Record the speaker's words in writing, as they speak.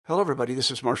Hello, everybody. This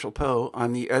is Marshall Poe.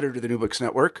 I'm the editor of the New Books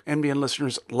Network. NBN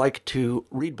listeners like to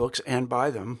read books and buy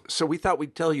them. So we thought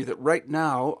we'd tell you that right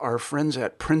now, our friends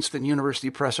at Princeton University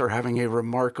Press are having a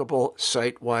remarkable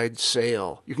site-wide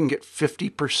sale. You can get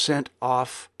 50%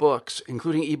 off books,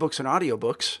 including ebooks and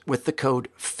audiobooks, with the code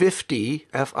 50,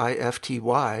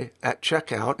 F-I-F-T-Y, at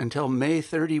checkout until May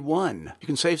 31. You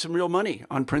can save some real money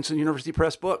on Princeton University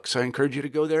Press books. I encourage you to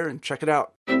go there and check it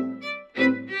out.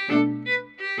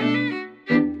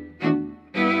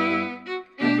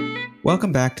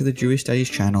 Welcome back to the Jewish Studies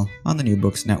channel on the New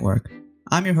Books Network.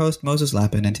 I'm your host, Moses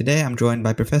Lappin, and today I'm joined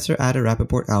by Professor Ada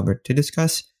Rappaport-Albert to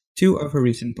discuss two of her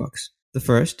recent books. The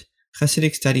first,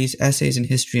 Hasidic Studies, Essays in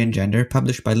History and Gender,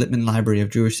 published by Lippmann Library of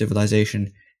Jewish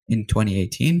Civilization in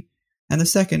 2018, and the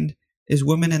second is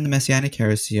Women and the Messianic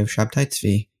Heresy of Shabtai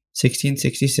Tzvi,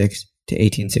 1666 to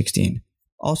 1816,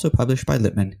 also published by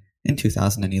Lippmann in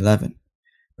 2011.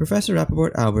 Professor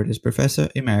Rappaport-Albert is Professor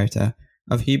Emerita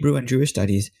of Hebrew and Jewish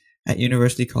Studies at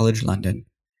University College London.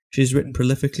 She has written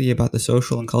prolifically about the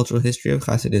social and cultural history of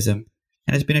Hasidism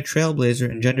and has been a trailblazer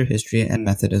in gender history and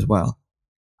method as well.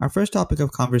 Our first topic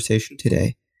of conversation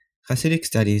today, Hasidic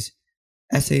Studies,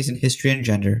 Essays in History and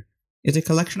Gender, is a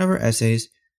collection of her essays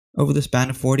over the span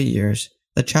of 40 years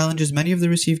that challenges many of the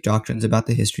received doctrines about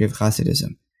the history of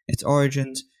Hasidism, its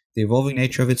origins, the evolving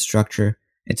nature of its structure,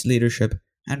 its leadership,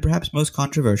 and perhaps most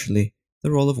controversially, the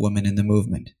role of women in the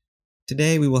movement.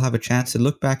 Today, we will have a chance to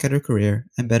look back at her career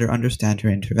and better understand her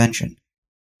intervention.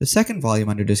 The second volume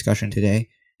under discussion today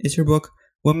is her book,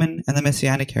 Women and the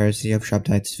Messianic Heresy of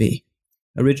Shabtai Tzvi,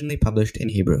 originally published in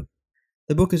Hebrew.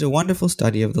 The book is a wonderful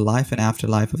study of the life and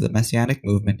afterlife of the Messianic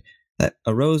movement that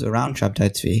arose around Shabtai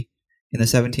Tzvi in the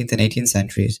 17th and 18th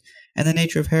centuries, and the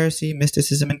nature of heresy,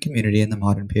 mysticism, and community in the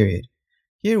modern period.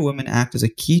 Here, women act as a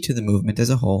key to the movement as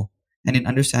a whole, and in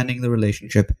understanding the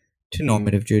relationship to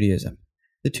normative Judaism.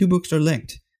 The two books are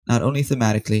linked, not only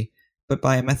thematically, but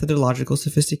by a methodological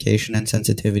sophistication and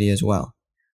sensitivity as well.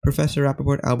 Professor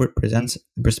Rappaport-Albert presents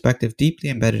a perspective deeply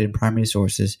embedded in primary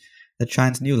sources that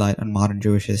shines new light on modern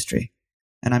Jewish history,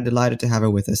 and I'm delighted to have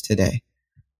her with us today.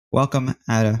 Welcome,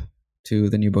 Ada, to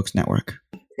the New Books Network.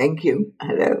 Thank you.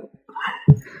 Hello.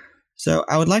 So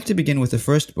I would like to begin with the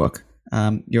first book,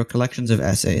 your collections of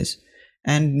essays,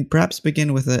 and perhaps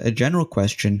begin with a general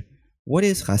question. What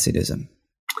is Hasidism?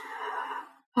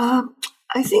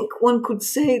 I think one could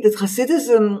say that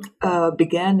Hasidism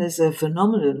began as a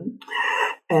phenomenon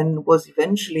and was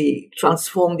eventually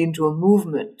transformed into a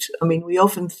movement. I mean, we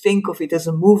often think of it as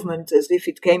a movement as if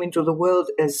it came into the world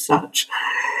as such.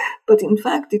 But in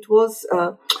fact, it was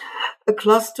a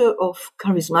cluster of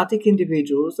charismatic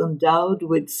individuals endowed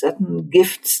with certain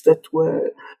gifts that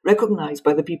were recognized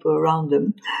by the people around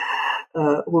them,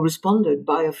 who responded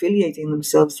by affiliating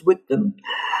themselves with them.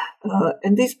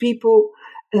 And these people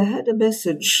had a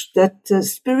message that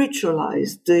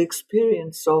spiritualized the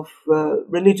experience of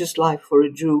religious life for a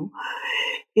Jew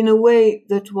in a way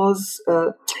that was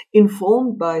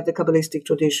informed by the Kabbalistic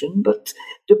tradition, but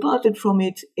departed from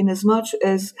it in as much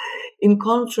as, in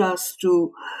contrast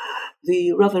to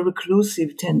the rather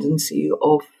reclusive tendency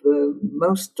of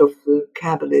most of the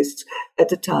Kabbalists at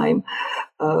the time,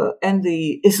 and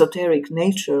the esoteric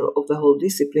nature of the whole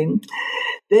discipline,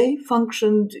 they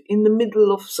functioned in the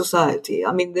middle of society.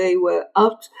 I mean, they were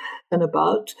out and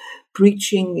about,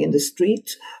 preaching in the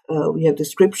street. We have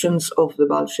descriptions of the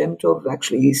Baal Shem Tov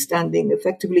actually standing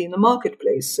effectively in the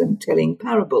marketplace and telling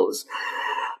parables.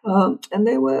 And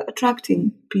they were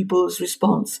attracting people's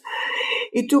response.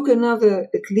 It took another,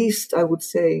 at least, I would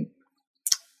say,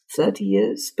 30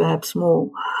 years, perhaps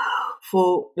more,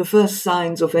 for the first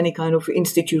signs of any kind of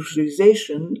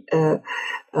institutionalization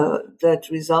that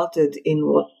resulted in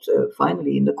what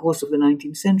finally, in the course of the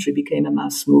 19th century, became a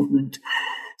mass movement.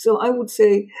 So I would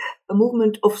say a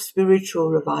movement of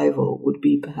spiritual revival would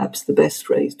be perhaps the best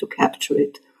phrase to capture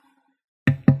it.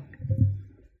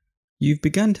 You've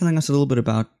begun telling us a little bit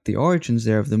about the origins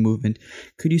there of the movement.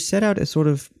 Could you set out a sort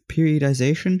of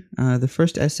periodization? The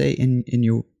first essay in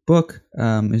your book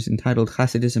is entitled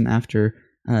Hasidism After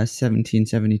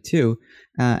 1772,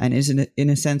 and is in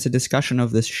a sense a discussion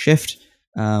of this shift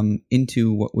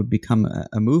into what would become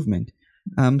a movement.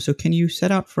 So can you set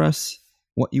out for us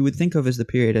what you would think of as the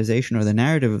periodization or the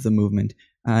narrative of the movement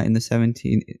in the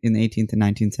 18th and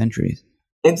 19th centuries?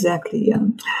 Exactly, yeah.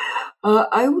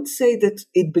 I would say that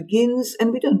it begins,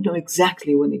 and we don't know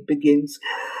exactly when it begins.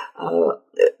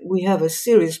 We have a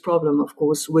serious problem, of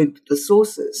course, with the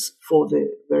sources for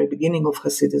the very beginning of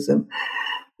Hasidism.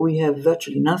 We have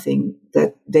virtually nothing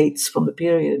that dates from the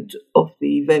period of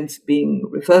the events being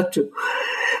referred to.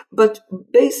 But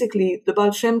basically, the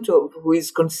Baal Shem Tov, who is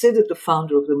considered the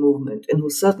founder of the movement and who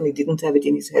certainly didn't have it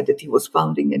in his head that he was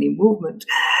founding any movement,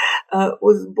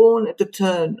 was born at the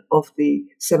turn of the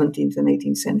 17th and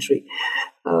 18th century,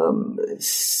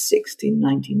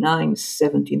 1699,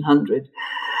 1700.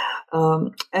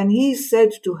 And he is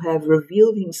said to have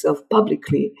revealed himself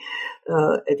publicly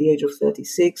at the age of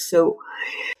 36.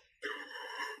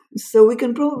 So we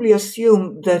can probably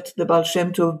assume that the Baal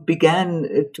Shem Tov began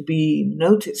to be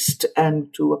noticed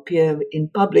and to appear in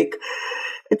public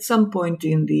at some point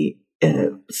in the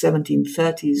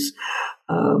 1730s.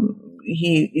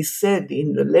 He is said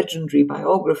in the legendary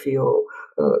biography or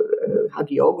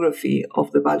hagiography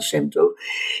of the Baal Shem Tov,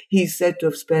 he's said to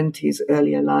have spent his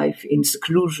earlier life in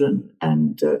seclusion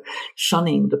and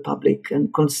shunning the public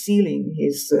and concealing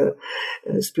his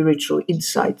spiritual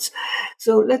insights.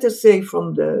 So let us say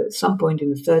from some point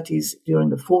in the 30s, during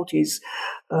the 40s,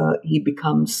 he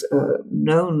becomes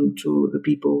known to the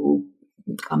people who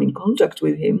come in contact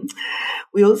with him.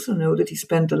 We also know that he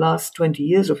spent the last 20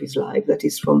 years of his life, that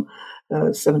is from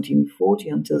 1740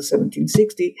 until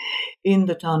 1760, in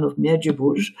the town of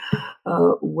Medjugorje,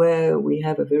 where we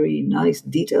have a very nice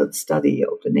detailed study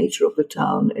of the nature of the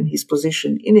town and his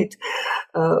position in it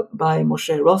by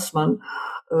Moshe Rossman,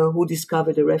 who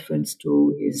discovered a reference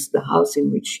to the house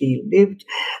in which he lived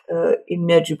in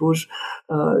Medjugorje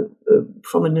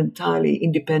from an entirely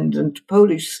independent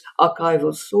Polish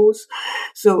archival source.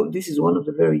 So this is one of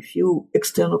the very few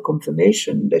external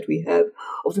confirmation that we have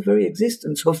of the very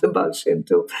existence of the Baal Shem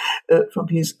Tov from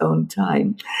his own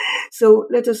time. So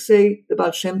let us say the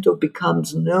Baal Shem Tov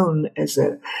becomes known as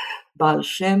a Baal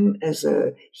Shem, as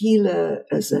a healer,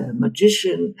 as a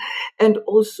magician, and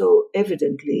also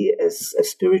evidently as a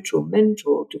spiritual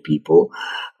mentor to people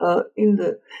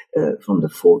from the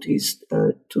 40s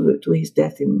to his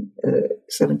death in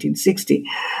 1760.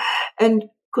 And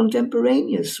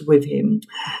contemporaneous with him,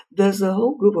 there's a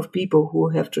whole group of people who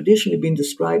have traditionally been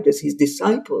described as his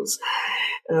disciples,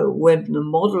 when the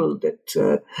model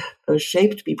that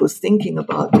shaped people's thinking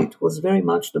about it was very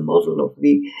much the model of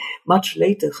the much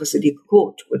later Hasidic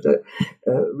court, with the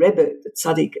Rebbe, the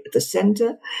Tzaddik at the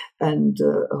center, and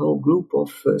a whole group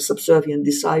of subservient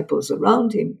disciples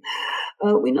around him.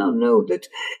 We now know that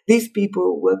these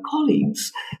people were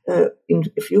colleagues. In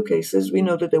a few cases, we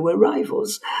know that they were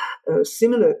rivals,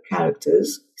 similar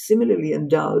characters, similarly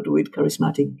endowed with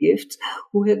charismatic gifts,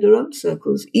 who had their own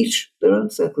circles, each their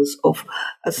own circles of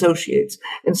associates.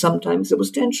 And sometimes there was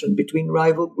tension between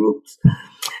rival groups.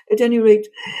 At any rate,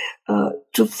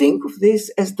 to think of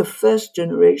this as the first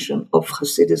generation of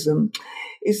Hasidism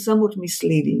is somewhat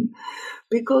misleading,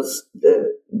 because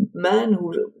the man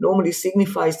who normally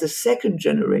signifies the second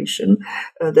generation,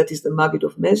 that is the Maggid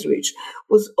of Mezrich,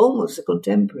 was almost a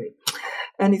contemporary.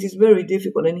 And it is very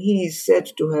difficult, and he is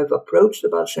said to have approached the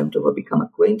Baal Shem Tov or become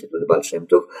acquainted with the Baal Shem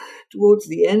Tov towards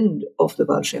the end of the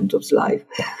Baal Shem Tov's life.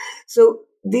 So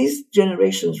these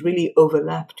generations really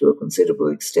overlap to a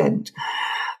considerable extent.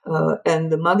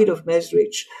 And the Maggid of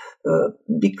Mezrich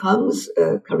becomes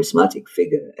a charismatic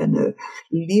figure and a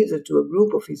leader to a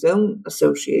group of his own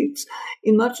associates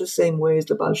in much the same way as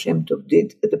the Baal Shem Tov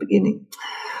did at the beginning.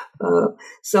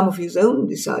 Some of his own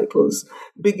disciples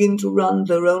begin to run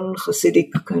their own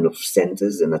Hasidic kind of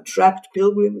centers and attract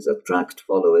pilgrims, attract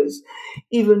followers,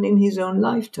 even in his own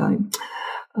lifetime.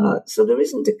 So there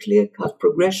isn't a clear-cut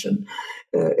progression,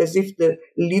 as if the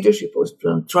leadership was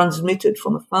transmitted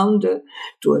from a founder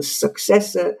to a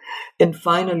successor, and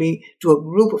finally to a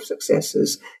group of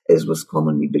successors, as was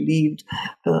commonly believed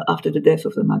after the death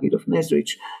of the Maggid of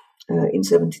Mezrich in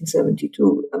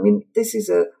 1772. I mean, this is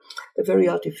a very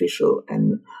artificial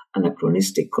and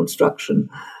anachronistic construction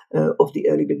of the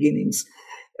early beginnings.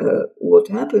 What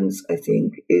happens, I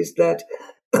think, is that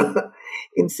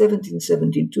in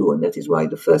 1772, and that is why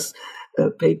the first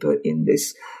paper in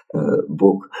this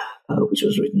book, which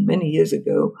was written many years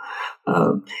ago,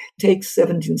 takes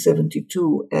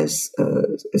 1772 as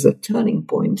a turning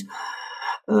point.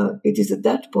 It is at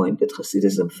that point that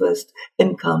Hasidism first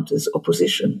encounters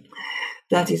opposition.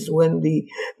 That is when the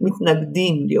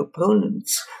mitnagdim, the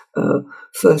opponents,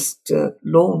 first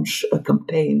launch a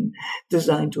campaign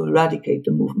designed to eradicate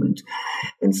the movement.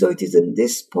 And so it is in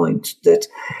this point that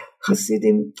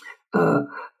Hasidim,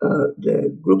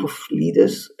 the group of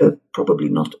leaders, probably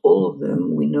not all of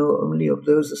them. We know only of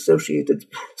those associated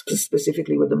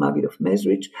specifically with the Maggid of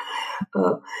Mezrich,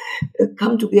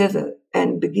 come together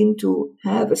and begin to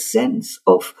have a sense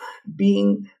of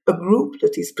being a group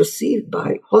that is perceived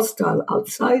by hostile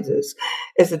outsiders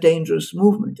as a dangerous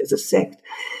movement, as a sect.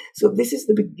 So this is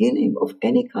the beginning of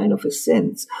any kind of a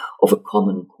sense of a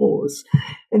common cause.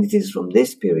 And it is from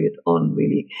this period on,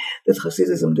 really, that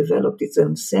Hasidism developed its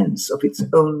own sense of its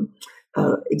own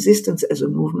existence as a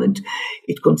movement.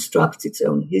 It constructs its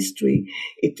own history.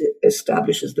 It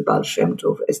establishes the Baal Shem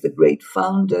Tov as the great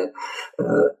founder.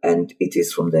 And it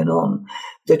is from then on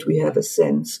that we have a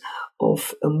sense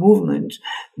of a movement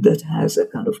that has a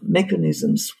kind of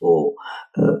mechanisms for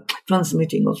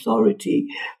transmitting authority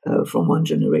from one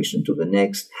generation to the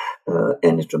next,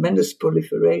 and a tremendous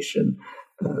proliferation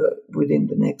within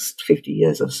the next 50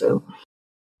 years or so.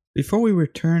 Before we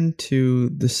return to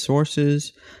the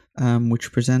sources,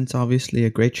 which presents obviously a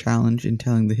great challenge in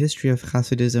telling the history of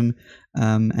Hasidism,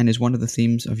 and is one of the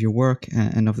themes of your work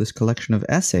and of this collection of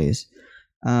essays,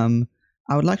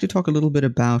 I would like to talk a little bit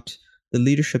about the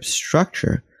leadership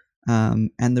structure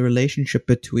and the relationship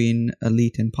between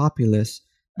elite and populace,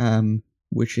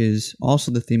 which is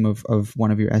also the theme of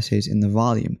one of your essays in the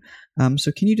volume.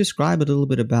 So can you describe a little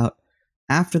bit about,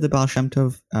 after the Baal Shem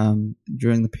Tov,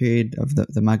 during the period of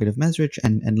the Maggid of Mezrich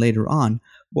and later on,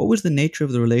 what was the nature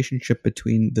of the relationship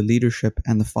between the leadership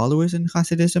and the followers in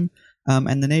Hasidism,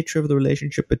 and the nature of the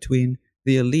relationship between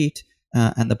the elite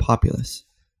and the populace?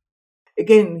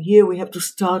 Again, here we have to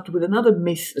start with another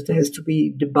myth that has to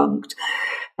be debunked,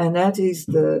 and that is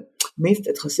the myth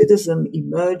that Hasidism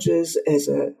emerges as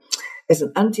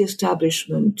an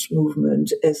anti-establishment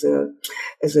movement, as a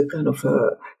kind of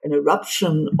an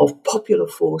eruption of popular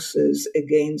forces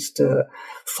against a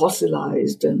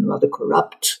fossilized and rather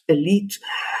corrupt elite.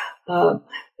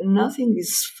 Nothing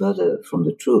is further from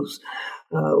the truth.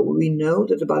 We know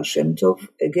that the Baal Shem Tov,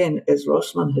 again, as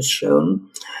Rossmann has shown,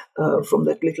 from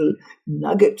that little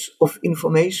nugget of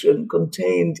information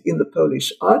contained in the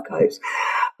Polish archives,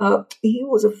 he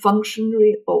was a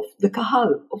functionary of the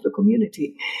Kahal, of the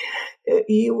community.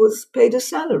 He was paid a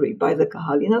salary by the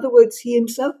Kahal. In other words, he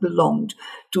himself belonged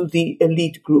to the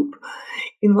elite group.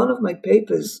 In one of my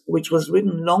papers, which was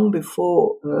written long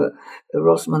before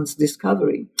Rossmann's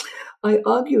discovery, I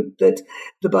argued that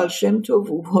the Baal Shem Tov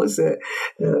was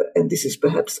and this is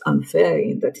perhaps unfair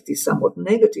in that it is somewhat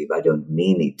negative, I don't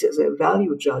mean it as a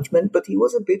value judgment, but he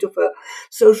was a bit of a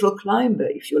social climber,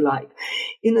 if you like,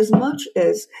 in as much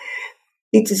as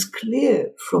it is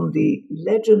clear from the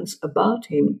legends about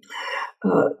him,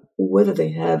 whether they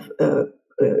have a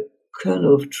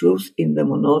kernel of truth in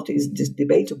them or not is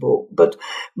debatable. But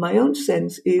my own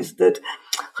sense is that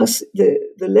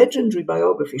the legendary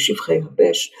biography, Shivchei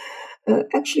Habesh,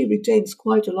 actually retains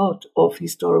quite a lot of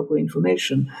historical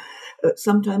information,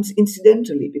 sometimes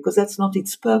incidentally, because that's not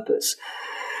its purpose.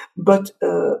 But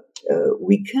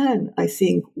we can, I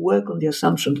think, work on the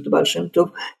assumption that the Baal Shem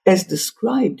Tov, as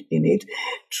described in it,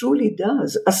 truly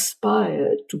does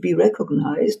aspire to be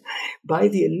recognized by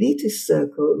the elitist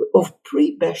circle of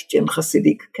pre-Beshtian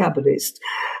Hasidic Kabbalists,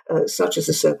 such as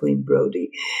the circle in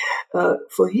Brody.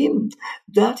 For him,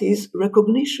 that is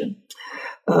recognition.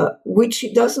 Which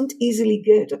he doesn't easily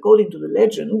get. According to the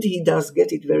legend, he does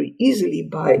get it very easily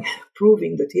by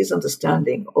proving that his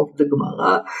understanding of the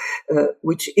Gemara,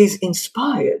 which is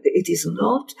inspired, it is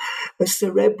not a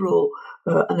cerebral,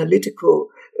 analytical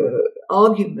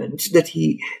argument that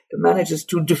he manages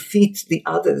to defeat the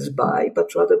others by,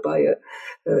 but rather by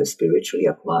a spiritually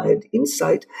acquired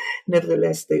insight.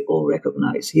 Nevertheless, they all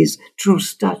recognize his true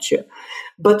stature.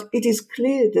 But it is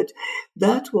clear that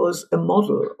that was a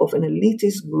model of an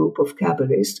elitist group of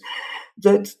Kabbalists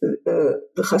that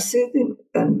the Hasidim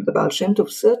and the Baal Shem Tov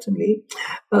certainly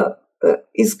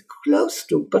is close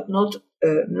to, but not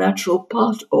a natural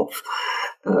part of,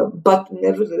 but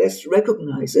nevertheless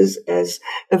recognizes as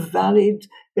a valid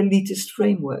elitist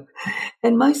framework.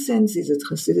 And my sense is that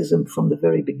Hasidism from the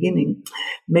very beginning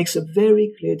makes a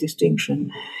very clear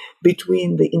distinction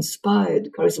between the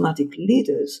inspired charismatic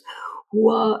leaders who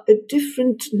are a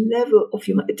different level of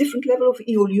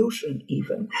evolution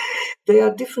even. They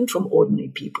are different from ordinary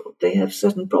people. They have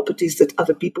certain properties that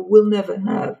other people will never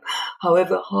have,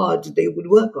 however hard they would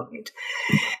work on it.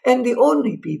 And the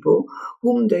ordinary people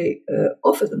whom they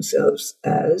offer themselves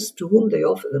as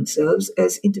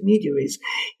intermediaries.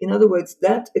 In other words,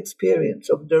 that experience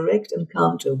of direct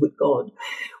encounter with God,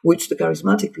 which the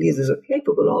charismatic leaders are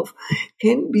capable of,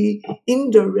 can be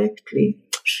indirectly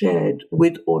shared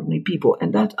with ordinary people.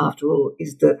 And that, after all,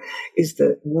 is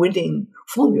the winning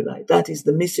formula. That is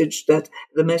the message that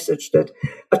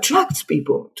attracts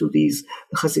people to these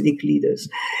Hasidic leaders.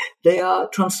 They are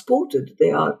transported,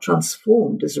 they are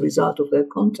transformed as a result of their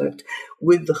contact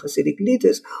with the Hasidic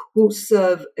leaders, who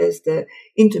serve as the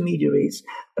intermediaries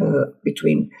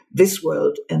between this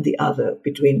world and the other,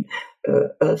 between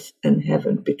earth and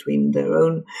heaven, between their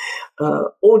own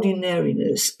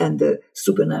ordinariness and the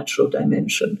supernatural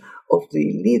dimension of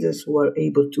the leaders, who are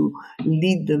able to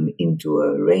lead them into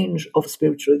a range of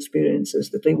spiritual experiences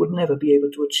that they would never be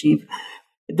able to achieve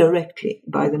directly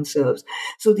by themselves.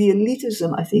 So the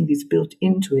elitism, I think, is built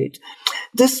into it,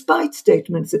 despite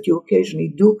statements that you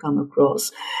occasionally do come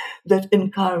across that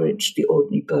encourage the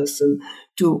ordinary person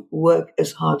to work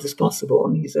as hard as possible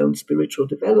on his own spiritual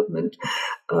development,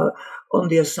 on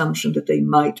the assumption that they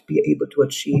might be able to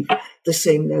achieve the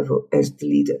same level as the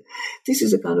leader. This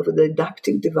is a kind of a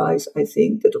didactic device, I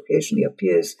think, that occasionally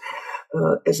appears,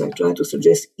 as I try to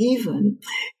suggest, even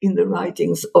in the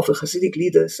writings of a Hasidic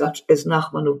leader such as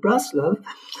Nachman of Braslav,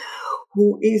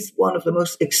 who is one of the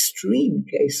most extreme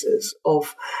cases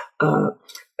of a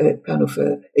kind of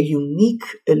a unique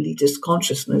elitist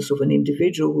consciousness of an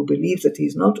individual who believes that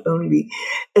he's not only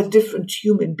a different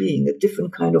human being, a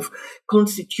different kind of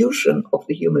constitution of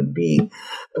the human being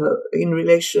in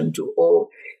relation to all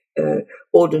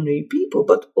ordinary people,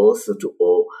 but also to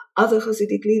all other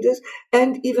Hasidic leaders,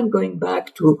 and even going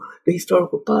back to the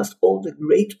historical past, all the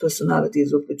great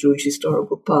personalities of the Jewish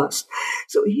historical past.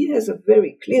 So he has a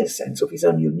very clear sense of his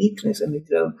own uniqueness and his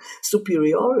own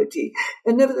superiority,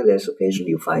 and nevertheless,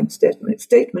 occasionally you find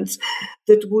statements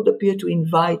that would appear to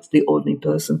invite the ordinary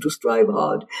person to strive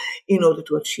hard in order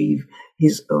to achieve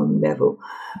his own level.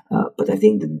 But I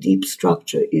think the deep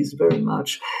structure is very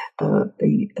much an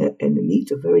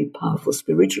elite, a very powerful,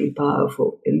 spiritually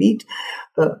powerful elite,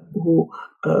 who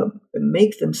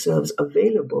make themselves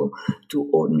available to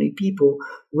ordinary people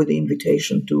with the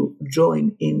invitation to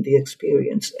join in the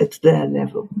experience at their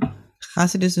level.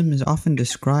 Hasidism is often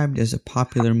described as a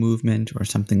popular movement or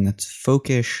something that's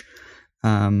folkish,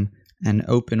 and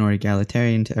open or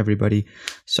egalitarian to everybody.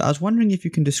 So I was wondering if you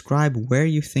can describe where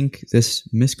you think this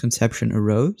misconception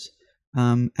arose,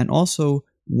 and also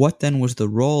what then was the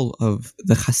role of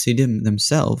the Hasidim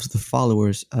themselves, the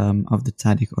followers of the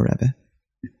Tzaddik or Rebbe?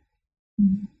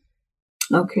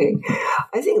 Okay.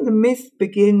 I think the myth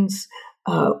begins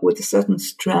with a certain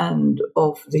strand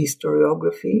of the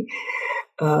historiography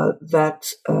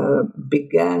that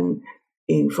began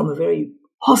from a very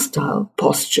hostile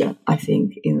posture, I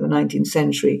think, in the 19th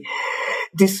century,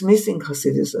 dismissing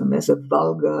Hasidism as a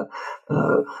vulgar,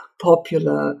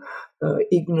 popular,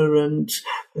 ignorant,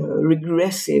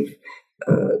 regressive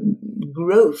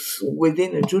growth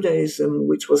within a Judaism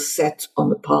which was set on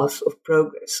the path of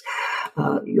progress.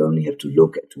 You only have to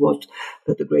look at what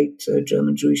the great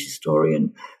German Jewish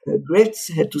historian Gretz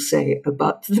had to say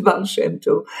about the Baal Shem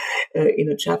Tov in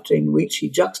a chapter in which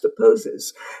he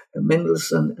juxtaposes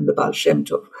Mendelssohn and the Baal Shem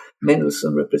Tov.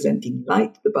 Mendelssohn representing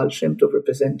light, the Baal Shem Tov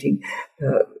representing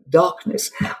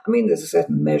darkness. I mean, there's a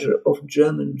certain measure of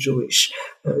German Jewish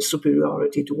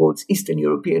superiority towards Eastern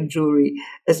European Jewry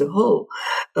as a whole.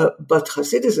 But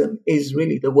Hasidism is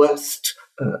really the worst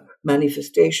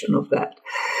manifestation of that.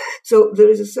 So there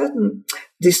is a certain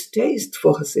distaste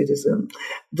for Hasidism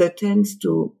that tends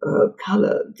to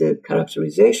color the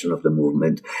characterization of the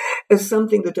movement as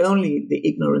something that only the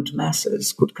ignorant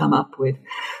masses could come up with.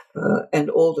 And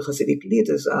all the Hasidic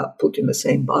leaders are put in the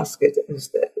same basket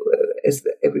as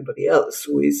everybody else,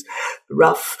 who is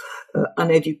rough,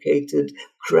 uneducated,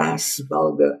 crass,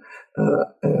 vulgar,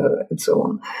 and so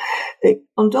on.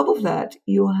 On top of that,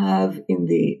 you have in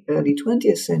the early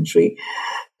 20th century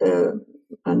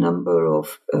a number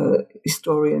of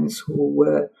historians who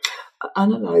were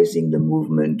analyzing the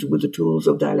movement with the tools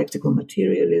of dialectical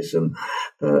materialism,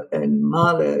 and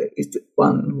Mahler is the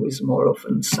one who is more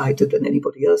often cited than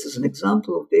anybody else as an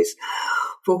example of this,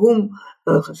 for whom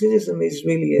Hasidism is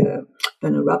really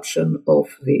an eruption of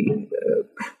the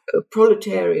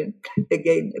proletariat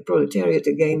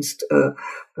against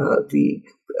the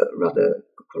rather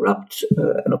corrupt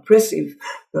and oppressive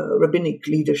rabbinic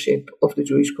leadership of the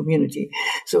Jewish community.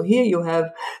 So here you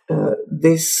have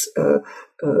this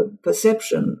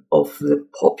perception of the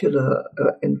popular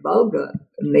and vulgar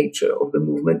nature of the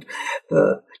movement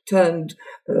turned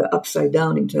upside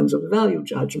down in terms of value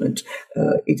judgment.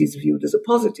 It is viewed as a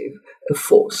positive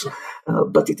force,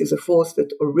 but it is a force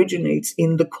that originates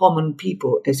in the common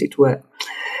people, as it were.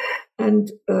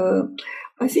 And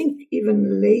I think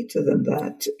even later than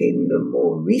that, in the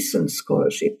more recent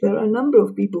scholarship, there are a number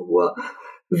of people who are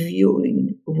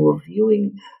viewing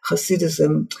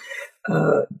Hasidism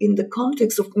in the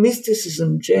context of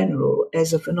mysticism in general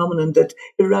as a phenomenon that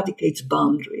eradicates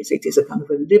boundaries. It is a kind of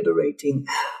a liberating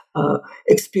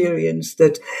experience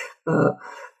that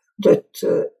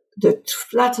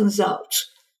flattens out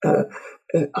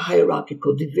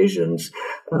hierarchical divisions,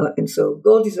 and so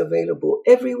God is available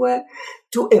everywhere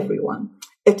to everyone,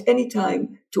 at any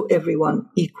time, to everyone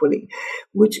equally,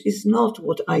 which is not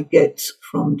what I get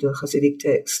from the Hasidic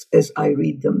texts as I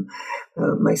read them.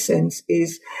 My sense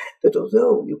is that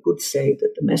although you could say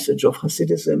that the message of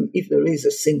Hasidism, if there is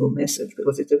a single message,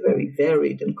 because it's a very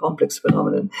varied and complex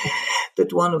phenomenon,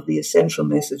 that one of the essential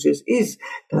messages is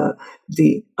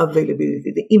the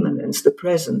availability, the immanence, the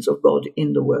presence of God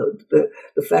in the world,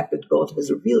 the fact that God has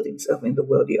revealed himself in the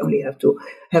world. You only have to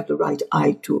have the right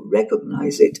eye to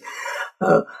recognize it.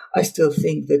 I still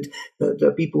think that there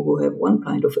are people who have one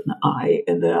kind of an eye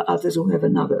and there are others who have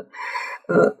another.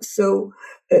 So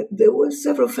there were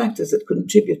several factors that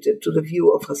contributed to the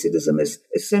view of Hasidism as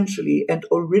essentially and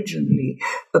originally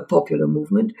a popular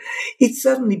movement. It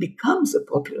certainly becomes a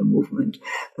popular movement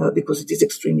because it is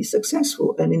extremely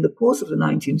successful. And in the course of the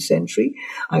 19th century,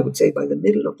 I would say by the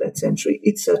middle of that century,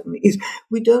 it certainly is.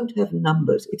 We don't have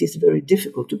numbers. It is very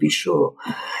difficult to be sure.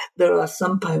 There are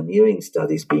some pioneering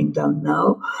studies being done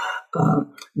now,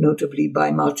 notably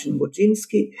by Marcin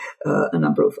Wojcinski, a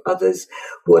number of others,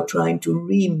 who are trying to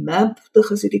remap the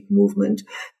Hasidic movement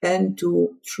and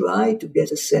to try to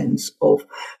get a sense of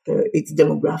its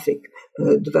demographic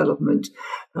development.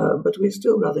 But we're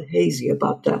still rather hazy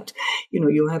about that.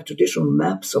 You have traditional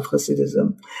maps of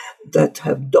Hasidism that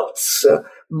have dots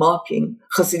marking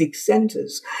Hasidic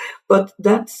centers, but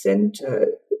that center,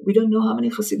 we don't know how many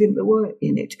Hasidim there were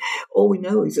in it. All we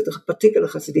know is that a particular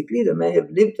Hasidic leader may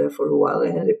have lived there for a while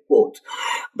and had a court.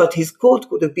 But his court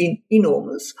could have been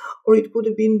enormous or it could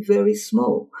have been very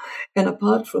small. And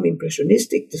apart from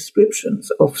impressionistic descriptions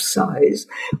of size,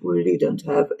 we really don't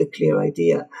have a clear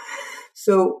idea.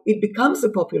 So it becomes a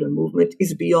popular movement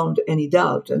is beyond any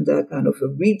doubt, and there are kind of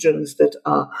regions that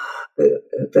are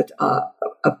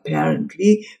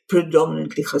apparently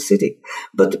predominantly Hasidic.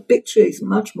 But the picture is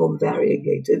much more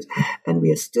variegated, and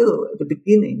we are still at the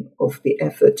beginning of the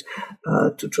effort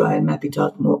to try and map it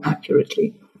out more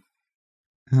accurately.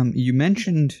 You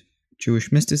mentioned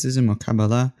Jewish mysticism or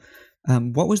Kabbalah.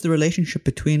 What was the relationship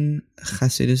between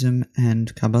Hasidism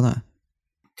and Kabbalah?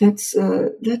 That's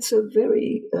a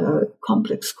very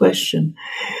complex question,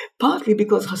 partly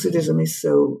because Hasidism is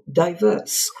so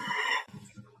diverse.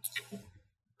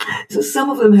 So some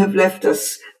of them have left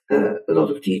us a lot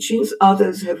of teachings,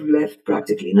 others have left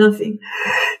practically nothing.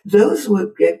 Those who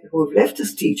have left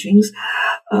us teachings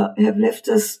have left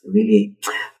us really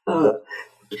an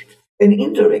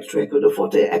indirect record of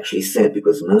what they actually said,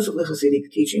 because most of the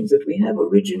Hasidic teachings that we have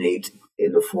originate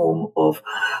in the form of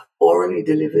orally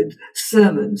delivered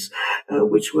sermons,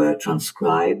 which were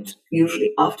transcribed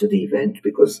usually after the event,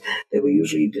 because they were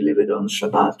usually delivered on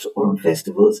Shabbat or on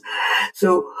festivals.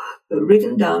 So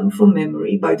written down from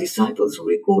memory by disciples who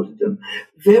recorded them.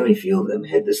 Very few of them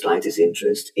had the slightest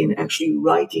interest in actually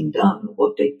writing down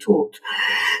what they taught.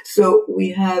 So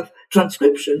we have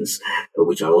transcriptions,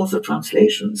 which are also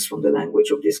translations from the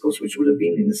language of discourse, which would have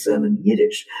been in the sermon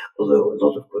Yiddish, although a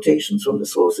lot of quotations from the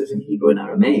sources in Hebrew and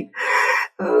Aramaic.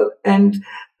 And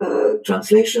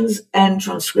translations and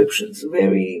transcriptions,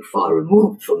 very far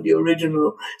removed from the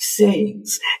original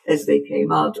sayings as they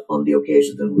came out on the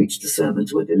occasions on which the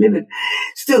sermons were delivered.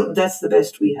 Still, that's the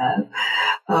best we have.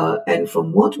 And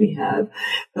from what we have,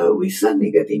 we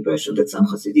certainly get the impression that some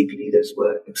Hasidic leaders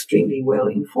were extremely well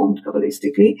informed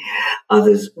Kabbalistically.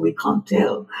 Others, we can't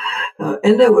tell.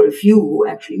 And there were a few who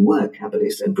actually were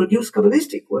Kabbalists and produced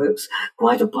Kabbalistic works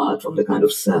quite apart from the kind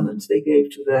of sermons they gave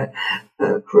to their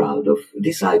crowd of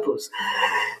disciples.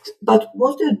 But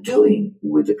what they're doing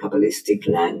with the Kabbalistic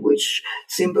language,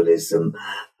 symbolism,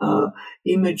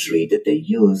 imagery that they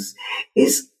use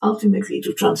is ultimately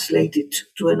to translate it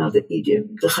to another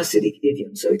idiom, the Hasidic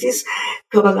idiom. So it is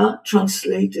Kabbalah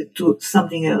translated to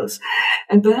something else.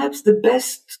 And perhaps the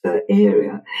best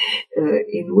area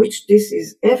in which this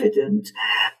is evident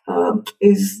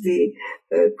is the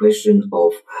question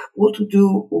of what to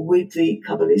do with the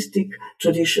Kabbalistic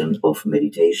tradition of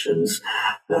meditations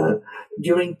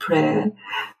during prayer,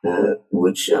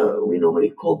 which we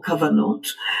normally call kavanot,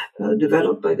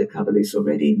 developed by the Kabbalists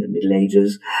already in the Middle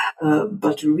Ages,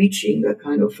 but reaching a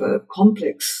kind of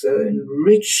complex and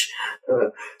rich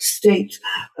state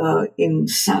in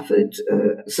Safed,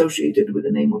 associated with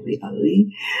the name of the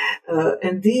Ari.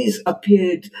 And these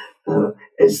appeared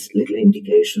as little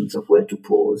indications of where to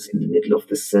pause in the middle of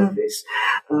the service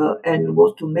and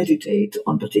what to meditate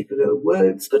on particular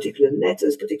words, particular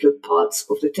letters, particular parts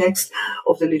of the text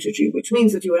of the liturgy, which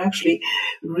means that you are actually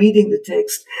reading the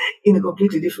text in a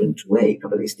completely different way.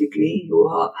 Kabbalistically, you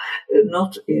are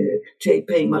not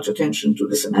paying much attention to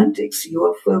the semantics. You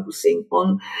are focusing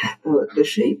on the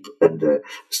shape and the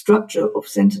structure of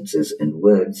sentences and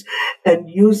words and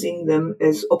using them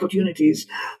as opportunities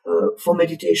for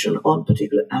meditation on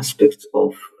particular aspects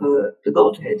of the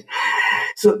Godhead.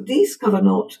 So these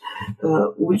kavanot,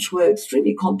 which were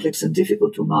extremely complex and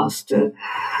difficult to master,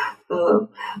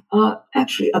 are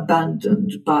actually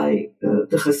abandoned by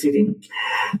the Hasidim.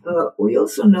 We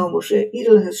also know Moshe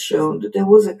Idel has shown that there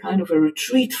was a kind of a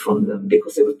retreat from them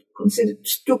because they were considered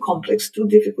too complex, too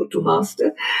difficult to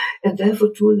master, and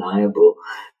therefore too liable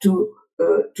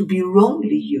to be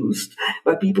wrongly used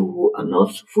by people who are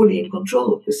not fully in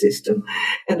control of the system.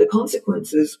 And the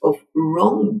consequences of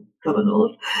wrong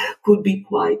kavanot could be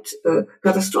quite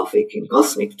catastrophic in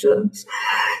cosmic terms.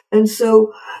 And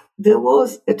so there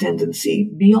was a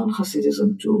tendency beyond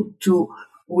Hasidism to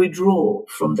withdraw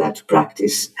from that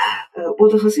practice.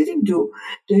 What the Hasidim do,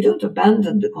 they don't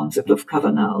abandon the concept of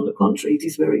kavanah. On the contrary, it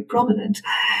is very prominent.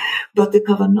 But the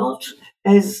kavanot,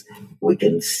 as we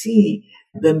can see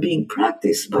them being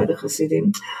practiced by the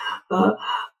Hasidim,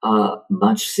 are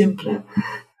much simpler.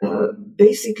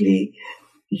 Basically,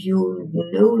 you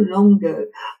no longer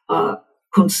are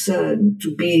concerned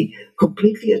to be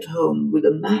completely at home with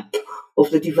a map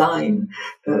of the divine,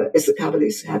 as the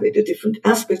Kabbalists have it, the different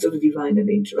aspects of the divine and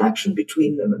the interaction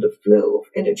between them and the flow of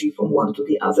energy from one to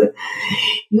the other.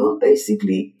 You're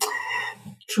basically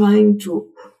trying to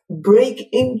break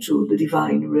into the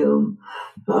divine realm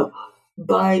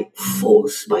by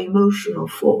force, by emotional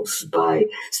force, by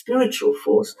spiritual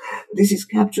force. This is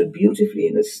captured beautifully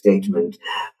in a statement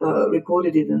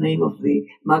recorded in the name of the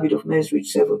Maggid of Mezrich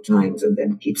several times and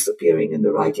then keeps appearing in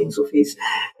the writings of his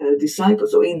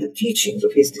disciples or in the teachings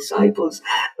of his disciples.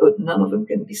 None of them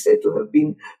can be said to have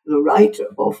been the writer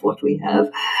of what we have.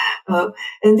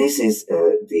 And this is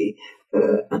the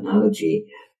analogy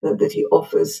that he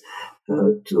offers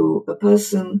to a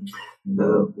person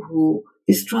who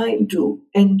is trying to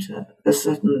enter a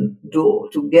certain door,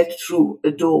 to get through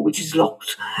a door which is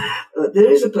locked.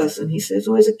 There is a person, he says,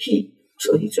 who has a key.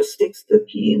 So he just sticks the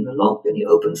key in the lock and he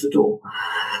opens the door.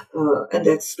 And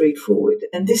that's straightforward.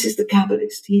 And this is the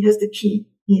Kabbalist. He has the key.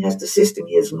 He has the system.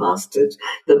 He has mastered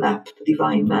the map, the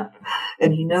divine map.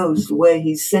 And he knows where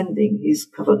he's sending his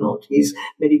kavanot, his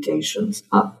meditations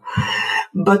up.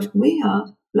 But we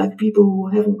are like people who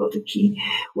haven't got a key,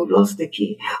 who've lost the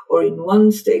key. Or in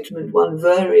one statement, one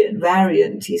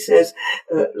variant, he says,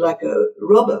 like a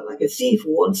robber, like a thief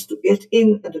who wants to get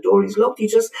in and the door is locked, he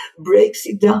just breaks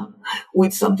it down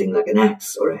with something like an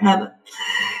axe or a hammer.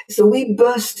 So we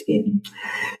burst in.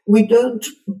 We don't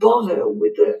bother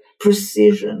with the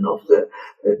precision of the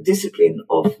discipline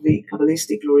of the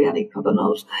Kabbalistic Lurianic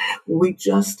Kabbanot. We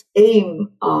just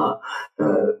aim our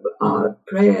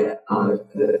prayer,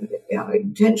 our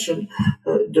intention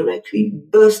directly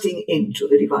bursting into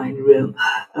the divine realm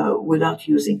without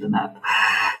using the map.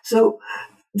 So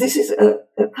this is a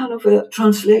kind of a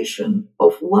translation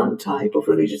of one type of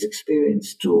religious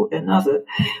experience to another,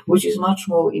 which is much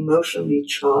more emotionally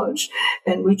charged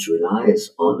and which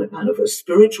relies on a kind of a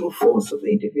spiritual force of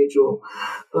the individual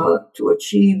to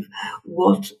achieve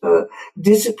what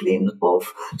discipline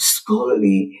of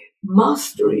scholarly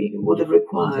mastery would have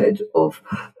required of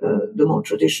the more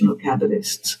traditional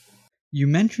Kabbalists. You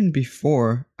mentioned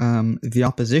before the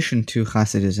opposition to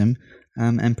Hasidism,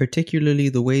 and particularly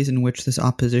the ways in which this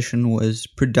opposition was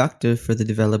productive for the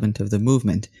development of the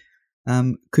movement.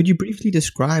 Could you briefly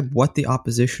describe what the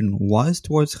opposition was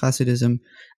towards Hasidism,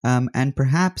 and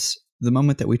perhaps the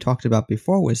moment that we talked about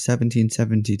before was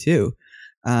 1772,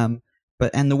 and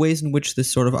the ways in which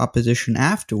this sort of opposition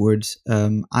afterwards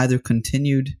either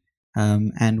continued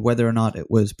and whether or not it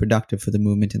was productive for the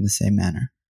movement in the same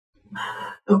manner?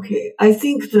 Okay, I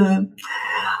think the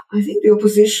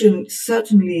opposition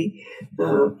certainly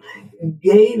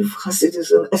gave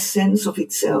Hasidism a sense of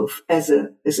itself as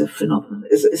a phenomenon,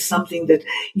 as something that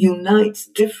unites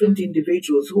different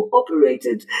individuals who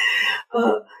operated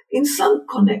in some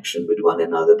connection with one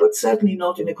another, but certainly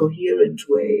not in a coherent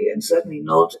way, and certainly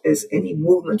not as any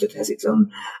movement that has its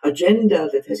own agenda,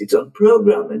 that has its own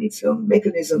program and its own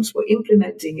mechanisms for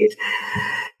implementing it.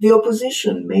 The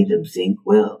opposition made them think,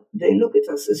 well, they look at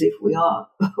us as if we are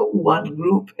one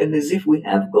group and as if we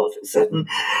have got a certain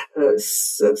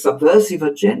subversive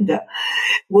agenda.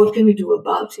 What can we do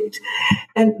about it?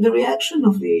 And the reaction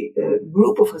of the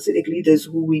group of Hasidic leaders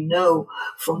who we know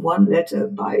from one letter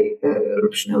by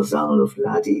Reb Shneur Zalman of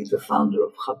Ladi, the founder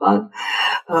of Chabad,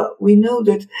 we know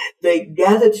that they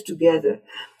gathered together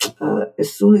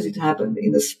as soon as it happened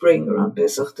in the spring around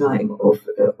Pesach time of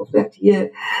that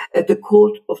year at the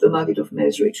court of the Maggid of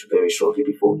Mezrich very shortly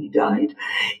before he died,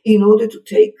 in order to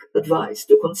take advice,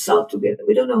 to consult together.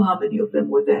 We don't know how many of them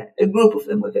were there. A group of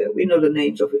them were there. We know the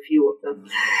names of a few of them.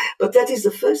 But that is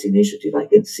the first initiative I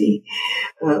can see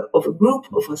of a group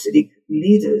of Hasidic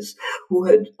leaders who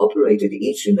had operated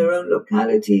each in their own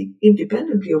locality,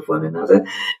 independently of one another,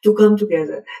 to come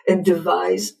together and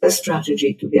devise a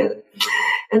strategy together.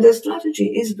 And their strategy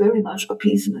is very much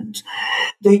appeasement.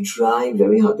 They try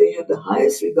very hard. They have the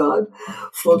highest regard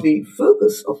for the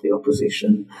focus of the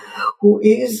opposition, who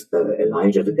is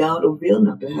Elijah the Gaon of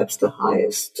Vilna, perhaps the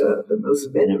highest, the most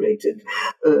venerated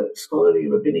scholarly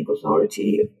rabbinic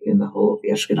authority in the whole of the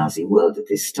Ashkenazi world at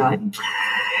this time.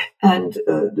 And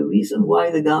the reason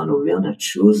why the Gaon of Vilna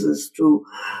chooses to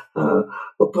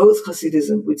oppose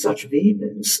Hasidism with such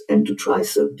vehemence and to try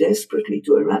so desperately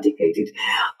to eradicate it,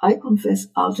 I confess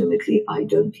ultimately I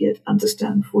don't yet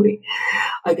understand fully.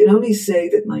 I can only say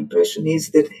that my impression is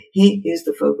that he is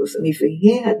the focus, and if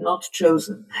he had not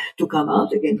chosen to come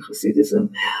out against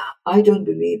Hasidism, I don't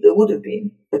believe there would have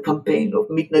been a campaign of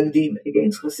mitnagdim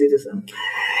against Hasidism.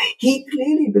 He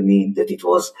clearly believed that it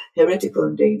was heretical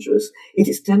and dangerous. It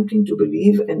is tempting to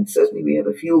believe, and certainly we have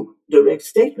a few direct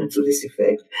statements to this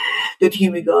effect, that he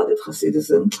regarded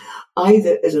Hasidism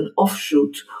either as an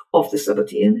offshoot of the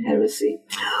Sabbatean heresy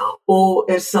or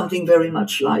as something very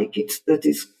much like it, that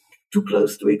is too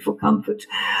close to it for comfort.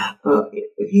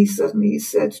 He certainly is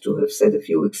said to have said a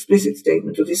few explicit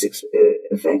statements to this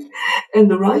effect, and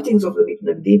the writings of the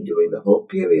Mitnagdim during the whole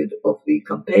period of the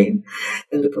campaign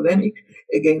and the polemic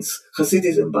against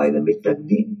Hasidism by the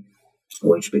Mitnagdim,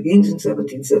 which begins in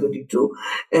 1772,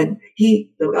 and the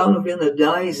Gaon of Vilna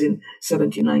dies in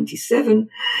 1797.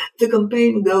 The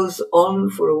campaign goes on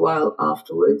for a while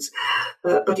afterwards,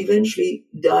 but eventually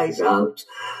dies out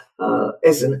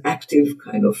as an active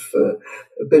kind of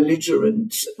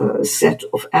belligerent set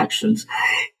of actions.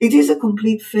 It is a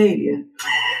complete failure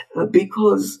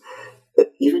because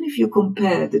even if you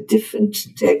compare the different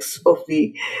texts of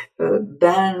the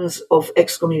bans of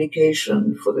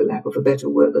excommunication, for the lack of a better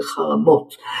word, the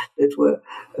charamot, that were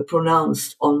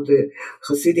pronounced on the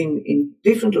Hasidim in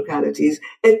different localities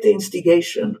at the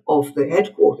instigation of the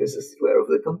headquarters, as it were, of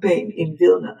the campaign in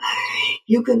Vilna,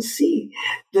 you can see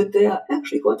that they are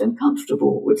actually quite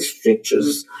uncomfortable with the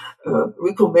strictures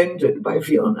recommended by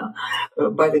Vilna,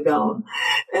 by the Gaon,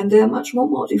 and they are much more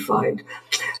modified.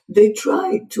 They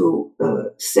try to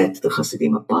set the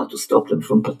Hasidim apart, to stop them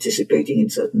from participating in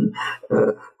certain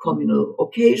communal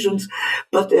occasions,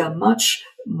 but they are much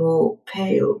more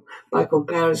pale by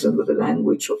comparison with the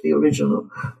language of the original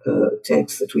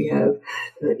text that we have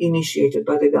initiated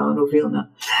by the Gaon of Vilna.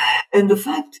 And the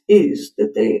fact is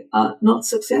that they are not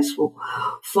successful.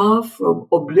 Far from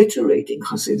obliterating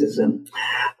Hasidism,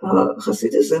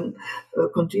 Hasidism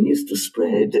continues to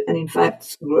spread, and in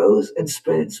fact grows and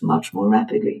spreads much more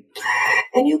rapidly.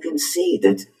 And you can see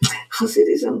that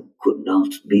Hasidism could not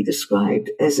be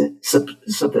described as a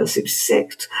subversive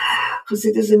sect.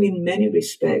 Hasidism, in many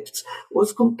respects,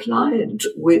 was compliant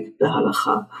with the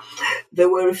halakha. There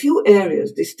were a few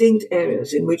areas, distinct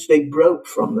areas, in which they broke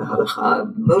from the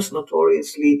halakha, most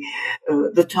notoriously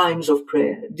the times of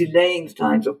prayer, delaying the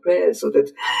times of prayer so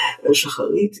that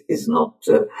shacharit is not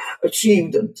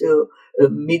achieved until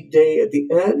midday at the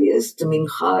earliest. The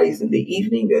mincha is in the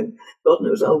evening, and God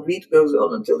knows Arvit goes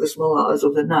on until the small hours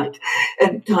of the night.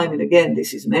 And time and again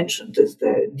this is mentioned as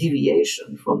the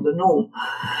deviation from the norm.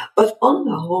 But on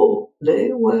the whole, they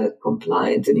were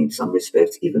compliant, and in some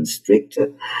respects even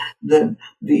stricter than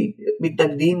the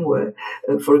Mitnagdim were.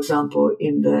 For example,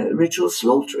 in the ritual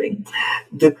slaughtering,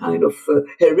 the kind of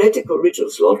heretical ritual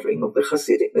slaughtering of the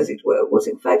Hasidim, as it were, was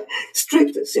in fact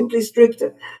stricter, simply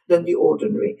stricter than the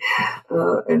ordinary.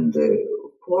 And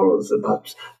quarrels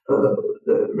about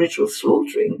the ritual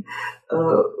slaughtering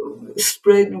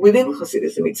spread within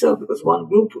Hasidism itself, because one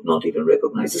group would not even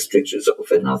recognize the strictures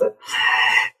of another.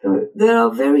 There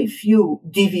are very few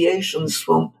deviations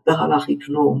from the halachic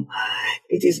norm.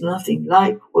 It is nothing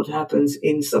like what happens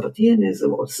in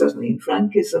Sabbateanism or certainly in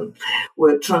Frankism,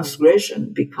 where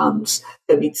transgression becomes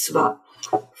a mitzvah.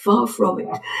 Far from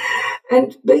it.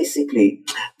 And basically,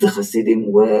 the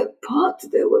Hasidim were part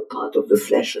of the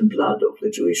flesh and blood of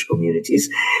the Jewish communities.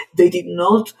 They did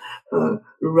not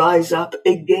rise up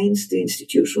against the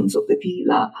institutions of the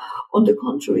Kehillah. On the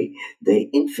contrary, they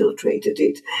infiltrated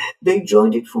it. They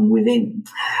joined it from within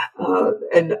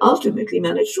and ultimately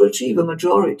managed to achieve a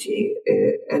majority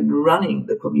and running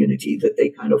the community that they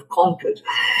kind of conquered.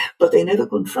 But they never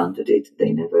confronted it.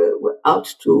 They never were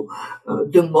out to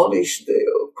demolish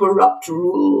the corrupt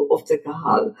rule of the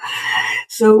Kahal.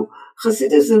 So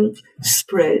Hasidism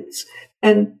spreads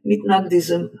and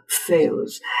Mitnagdism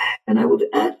fails. And I would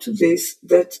add to this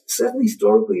that certain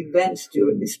historical events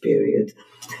during this period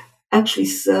actually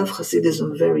serve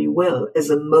Hasidism very well as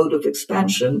a mode of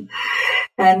expansion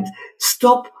and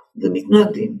stop the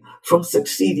Mitnagdim from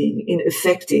succeeding in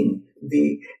effecting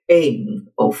the aim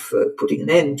of putting an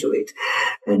end to it.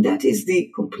 And that is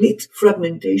the complete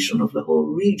fragmentation of the whole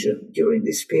region during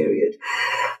this period.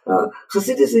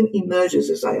 Hasidism emerges,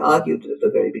 as I argued at the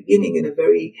very beginning, in a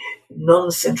very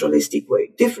non-centralistic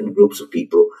way. Different groups of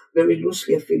people very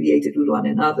loosely affiliated with one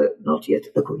another, not yet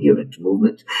a coherent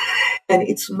movement. And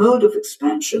its mode of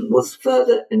expansion was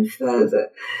further and further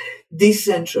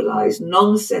decentralized,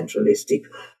 non-centralistic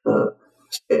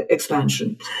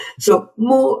expansion. So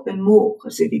more and more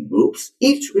Hasidic groups,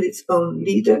 each with its own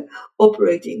leader,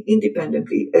 operating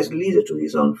independently as leader to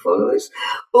his own followers,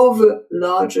 over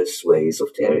larger swathes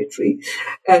of territory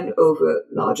and over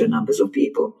larger numbers of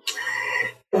people.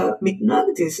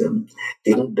 Mitnagdism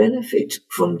didn't benefit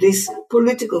from this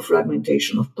political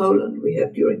fragmentation of Poland we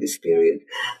had during this period,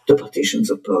 the partitions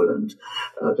of Poland.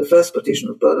 The first partition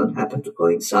of Poland happened to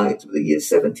coincide with the year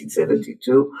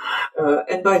 1772,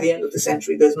 and by the end of the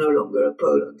century there's no longer a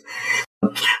Poland.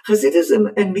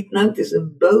 Hasidism and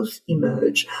Mitnagdism both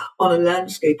emerge on a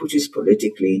landscape which is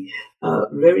politically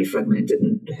very fragmented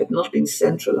and had not been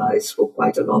centralized for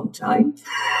quite a long time.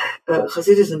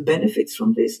 Hasidism benefits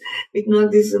from this.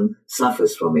 Mitnagdism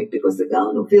suffers from it because the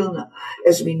Gaon of Vilna,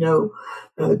 as we know,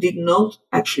 did not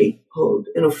actually hold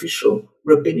an official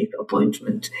rabbinic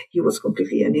appointment. He was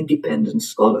completely an independent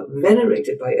scholar,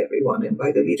 venerated by everyone and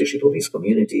by the leadership of his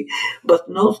community, but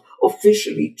not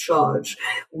officially charged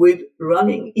with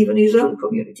running even his own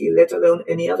community, let alone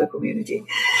any other community.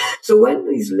 So when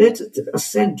these letters are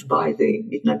sent by the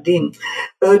Mitnagdim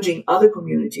urging other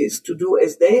communities to do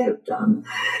as they have done,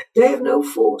 they have no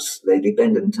force. They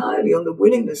depend entirely on the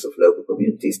willingness of local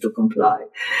communities to comply.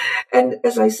 And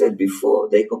as I said before,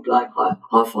 they comply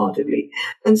half-heartedly,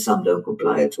 and some don't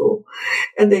comply at all.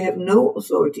 And they have no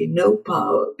authority, no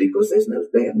power, because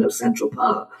they have no central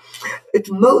power. At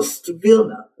most,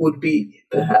 Vilna would be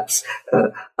perhaps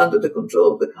under the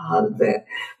control of the Kahal there.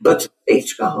 But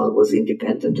each Kahal was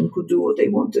independent and could do what they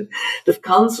wanted. The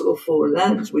Council of Four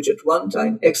Lands, which at one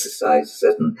time exercised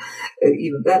certain,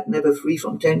 even that never free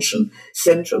from tension,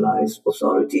 centralized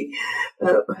authority,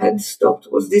 had stopped,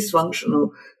 was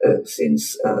dysfunctional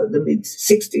since the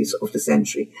mid-60s of the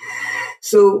century.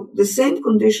 So the same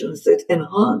conditions that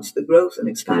enhanced the growth and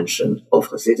expansion of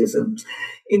Hasidism,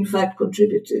 in fact,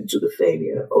 contributed to the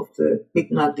failure of the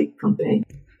Mitnagdic campaign.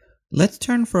 Let's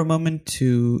turn for a moment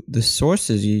to the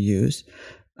sources you use.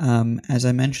 As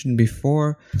I mentioned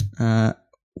before,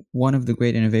 one of the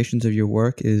great innovations of your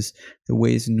work is the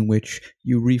ways in which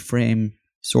you reframe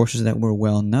sources that were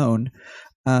well known,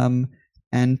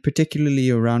 and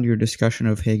particularly around your discussion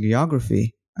of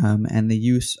hagiography and the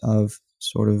use of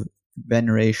sort of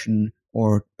veneration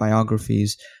or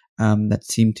biographies that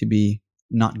seem to be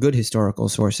not good historical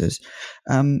sources.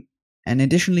 And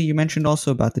additionally, you mentioned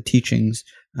also about the teachings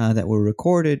that were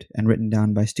recorded and written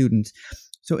down by students.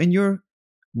 So in your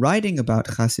writing about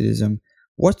Hasidism,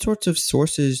 what sorts of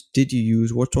sources did you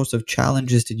use? What sorts of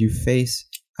challenges did you face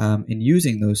in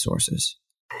using those sources?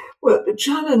 Well, the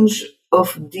challenge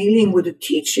of dealing with the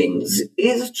teachings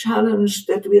is a challenge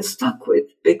that we are stuck with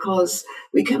because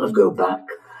we cannot go back.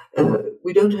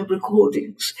 We don't have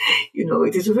recordings.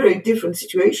 It is a very different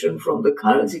situation from the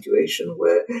current situation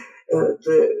where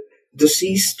the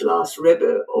deceased last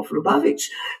Rebbe of Lubavitch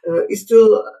is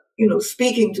still,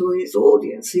 speaking to his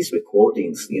audience, his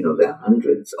recordings. There are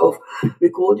hundreds of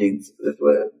recordings that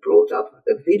were brought up,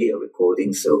 video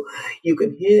recordings, so you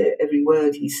can hear every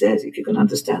word he says if you can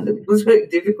understand them. It was very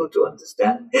difficult to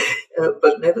understand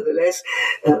but nevertheless,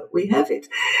 we have it.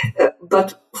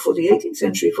 But for the 18th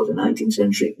century, for the 19th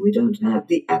century, we don't have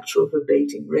the actual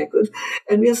verbatim record,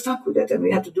 and we are stuck with that, and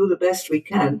we have to do the best we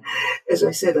can, as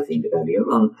I said, I think, earlier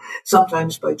on,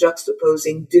 sometimes by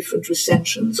juxtaposing different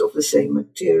recensions of the same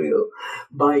material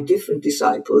by different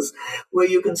disciples, where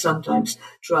you can sometimes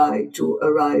try to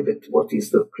arrive at what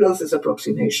is the closest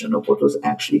approximation of what was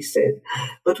actually said.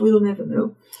 But we'll never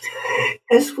know.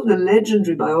 As for the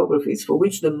legendary biographies, for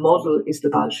which the model is the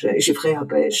Baal Shem, Shifrei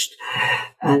HaBesht,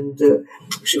 and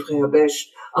Shifrei HaBesht,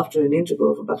 after an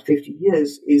interval of about 50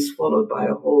 years, is followed by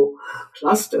a whole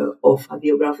cluster of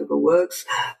hagiographical works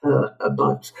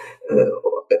about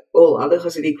all other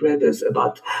Hasidic rebbes,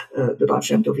 about the Baal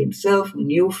Shem Tov himself,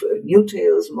 new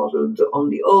tales modeled on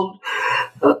the old.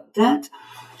 That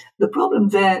the problem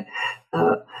there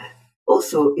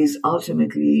also is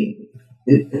ultimately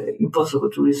impossible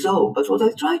to resolve. But what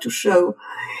I try to show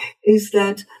is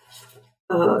that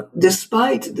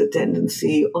despite the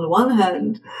tendency, on one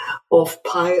hand, of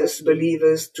pious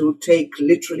believers to take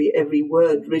literally every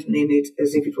word written in it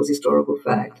as if it was historical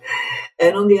fact,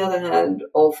 and on the other hand,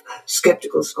 of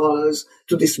skeptical scholars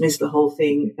to dismiss the whole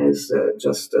thing as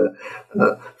just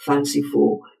a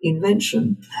fanciful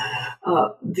invention,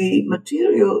 the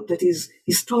material that is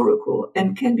historical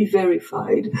and can be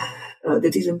verified,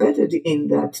 that is embedded in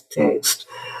that text,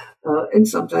 and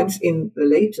sometimes in the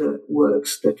later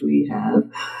works that we have,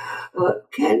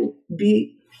 can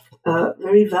be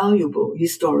very valuable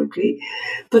historically,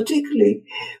 particularly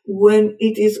when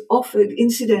it is offered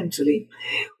incidentally,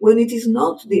 when it is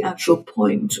not the actual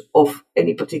point of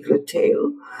any particular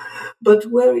tale, but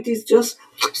where it is just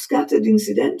scattered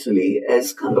incidentally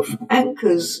as kind of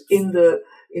anchors in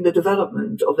the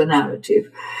development of the narrative.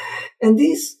 And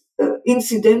these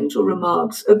incidental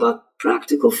remarks about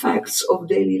practical facts of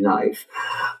daily life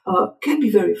can be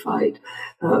verified,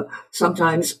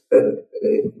 sometimes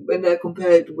when they're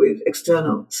compared with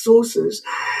external sources.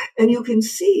 And you can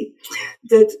see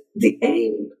that the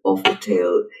aim of the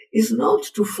tale is not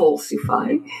to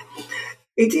falsify,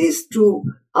 it is to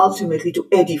ultimately to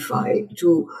edify,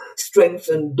 to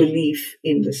strengthen belief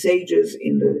in the sages,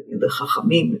 in the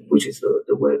Chachamim, which is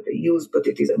the word they use, but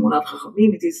it is Emunat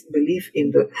Chachamim, it is belief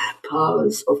in the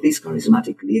powers of these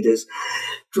charismatic leaders,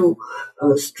 to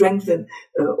strengthen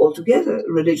altogether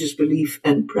religious belief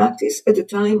and practice at a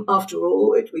time, after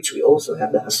all, at which we also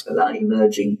have the Haskalah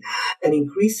emerging, and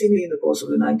increasingly in the course of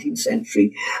the 19th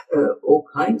century, all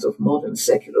kinds of modern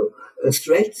secular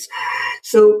threats.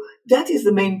 So that is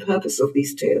the main purpose of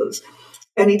these tales.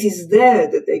 And it is there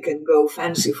that they can go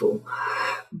fanciful.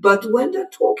 But when they're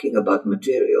talking about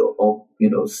material or,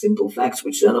 simple facts,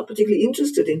 which they're not particularly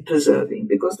interested in preserving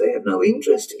because they have no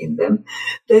interest in them,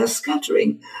 they are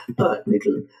scattering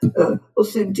little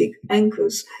authentic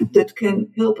anchors that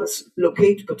can help us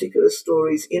locate particular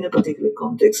stories in a particular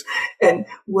context and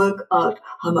work out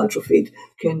how much of it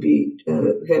can be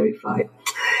verified.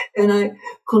 And I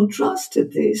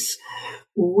contrasted this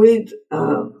with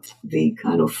the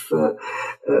kind of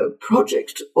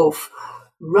project of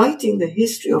writing the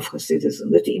history of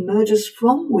Hasidism that emerges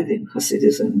from within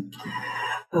Hasidism,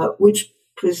 which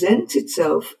presents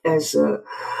itself as a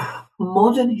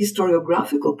modern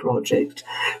historiographical project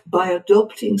by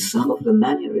adopting some of the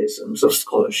mannerisms of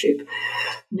scholarship,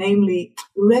 namely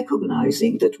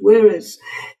recognizing that whereas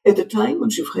at the time when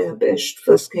Shifrei HaBesht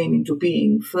first came into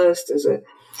being, first as a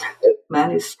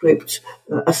manuscript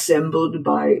assembled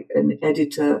by an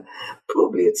editor,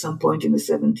 probably at some point in the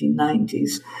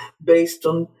 1790s, based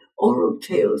on oral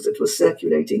tales that were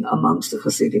circulating amongst the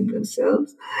Hasidim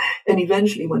themselves, and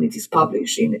eventually when it is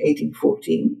published in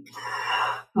 1814,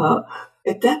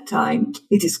 at that time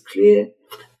it is clear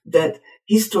that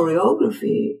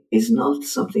historiography is not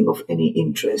something of any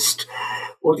interest.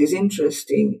 What is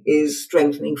interesting is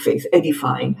strengthening faith,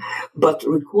 edifying, but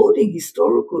recording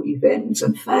historical events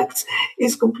and facts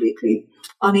is completely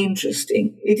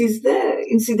uninteresting. It is there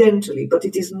incidentally, but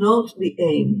it is not the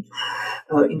aim.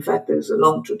 In fact, there's a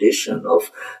long tradition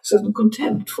of certain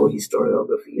contempt for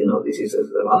historiography. This is, as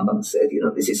the Rambam said,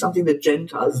 this is something that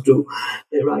Gentiles do.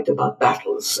 They write about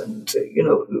battles and,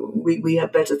 we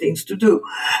have better things to do.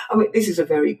 I mean, this is a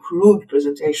very crude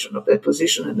presentation of that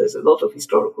position, and there's a lot of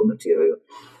historical material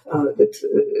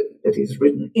that is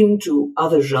written into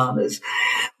other genres.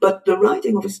 But the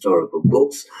writing of historical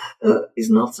books is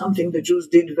not something the Jews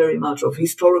did very much of.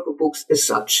 Historical books as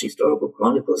such, historical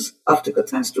chronicles after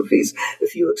catastrophes, a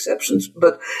few exceptions,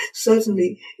 but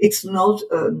certainly it's not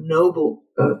a noble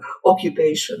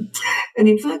occupation. And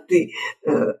in fact, the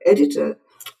editor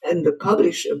and the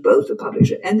publisher, both the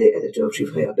publisher and the editor of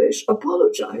Shifrei HaBesht,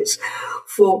 apologize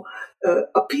for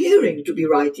appearing to be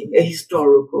writing a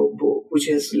historical book, which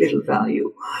has little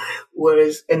value,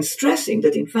 and stressing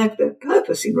that in fact their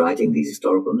purpose in writing these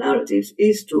historical narratives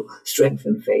is to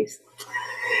strengthen faith.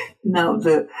 Now,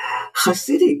 the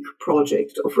Hasidic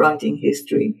project of writing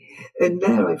history, and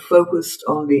there I focused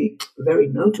on the very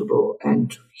notable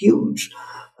and huge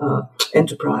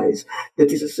enterprise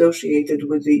that is associated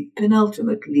with the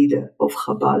penultimate leader of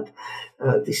Chabad.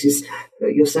 This is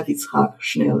Yosef Yitzhak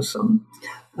Schneerson,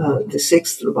 the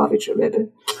sixth Lubavitcher Rebbe,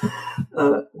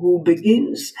 who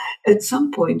begins at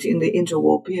some point in the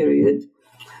interwar period,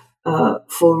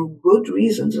 for good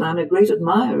reasons, and I'm a great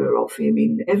admirer of him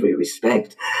in every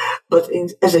respect, but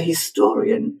as a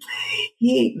historian,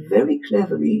 he very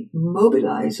cleverly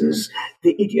mobilizes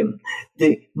the idiom,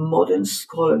 the modern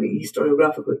scholarly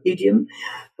historiographical idiom.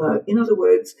 In other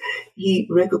words, he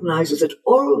recognizes that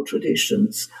oral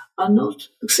traditions are not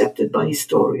accepted by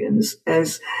historians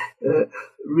as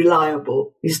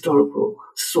reliable historical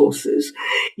sources.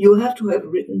 You have to have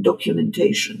written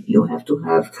documentation. You have to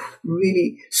have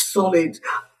really solid,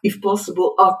 if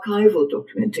possible, archival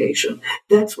documentation.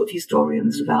 That's what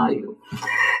historians value.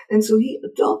 And so he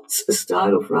adopts a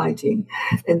style of writing,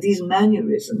 and these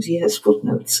mannerisms, he has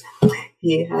footnotes,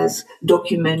 he has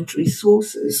documentary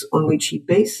sources on which he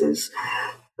bases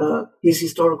his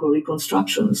historical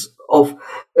reconstructions of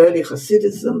early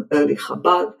Hasidism, early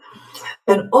Chabad,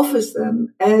 and offers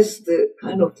them as the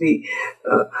kind of the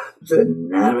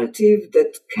narrative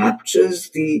that captures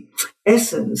the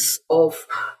essence of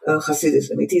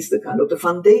Hasidism. It is the kind of the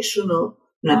foundational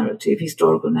narrative,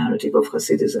 historical narrative of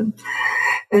Hasidism.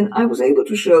 And I was able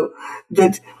to show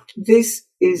that this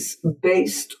is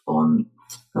based on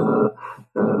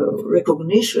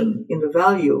recognition in the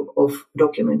value of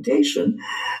documentation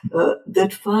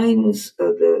that finds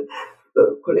the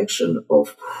collection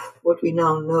of what we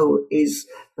now know is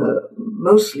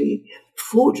mostly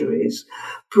forgeries,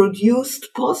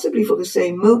 produced possibly for the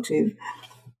same motive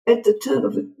at the turn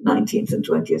of the 19th and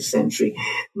 20th century,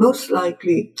 most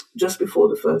likely just before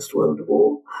the First World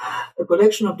War, a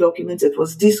collection of documents that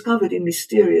was discovered in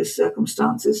mysterious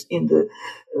circumstances in the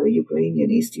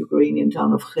East Ukrainian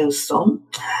town of Kherson,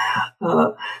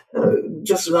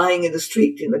 just lying in the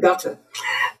street, in the gutter.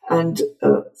 And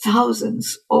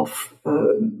thousands of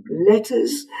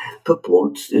letters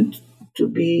purported to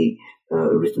be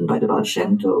written by the Baal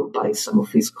Shem Tov, by some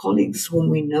of his colleagues whom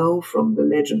we know from the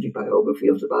legendary biography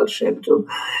of the Baal Shem Tov,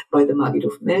 by the Maggid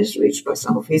of Mezrich, by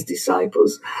some of his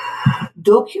disciples,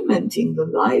 documenting the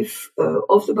life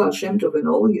of the Baal Shem Tov and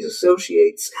all his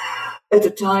associates at a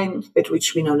time at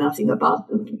which we know nothing about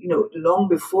them, long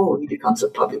before he becomes a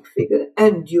public figure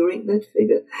and during that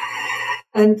figure.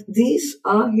 And these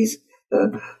are his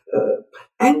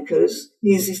anchors,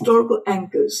 his historical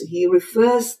anchors. He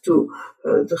refers to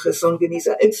the Cherson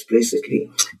Geniza explicitly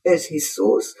as his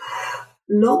source,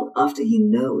 long after he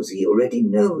already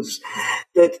knows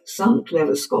that some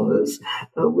clever scholars,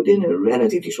 within a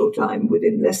relatively short time,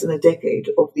 within less than a decade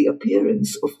of the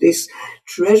appearance of this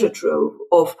treasure trove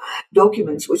of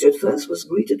documents, which at first was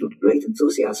greeted with great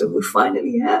enthusiasm, we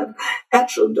finally have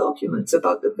actual documents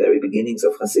about the very beginnings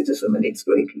of Hasidism and its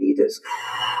great leaders,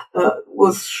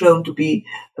 was shown to be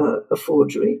a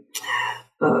forgery.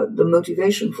 The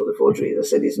motivation for the forgery, as I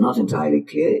said, is not entirely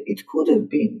clear. It could have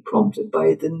been prompted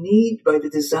by the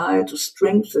desire to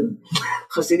strengthen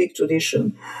Hasidic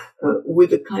tradition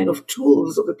with the kind of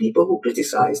tools of the people who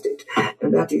criticized it,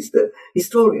 and that is the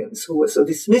historians who were so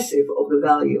dismissive of the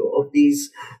value of these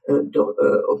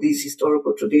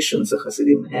historical traditions the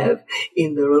Hasidim have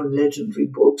in their own legendary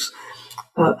books.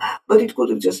 But it could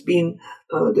have just been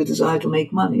the desire to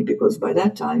make money, because by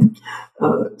that time,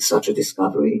 such a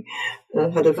discovery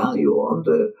had a value on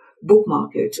the book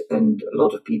market, and a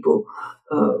lot of people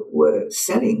were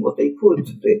selling what they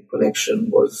could. The collection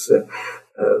was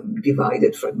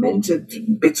divided,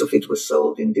 fragmented. Bits of it were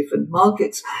sold in different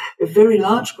markets. A very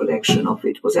large collection of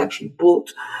it was actually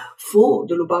bought for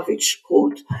the Lubavitch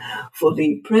court, for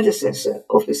the predecessor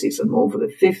of the sixth and more, for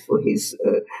the fifth, for his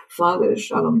father,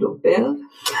 Shalom Dovber,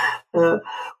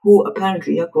 who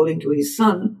apparently, according to his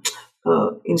son,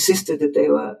 insisted that they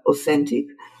were authentic,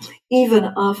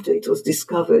 even after it was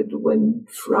discovered when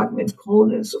fragment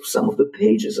corners of some of the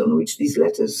pages on which these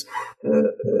letters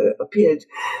appeared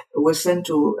were sent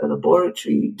to a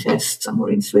laboratory test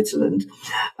somewhere in Switzerland,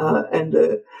 and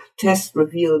the test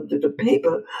revealed that the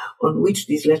paper on which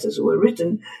these letters were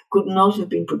written could not have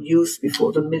been produced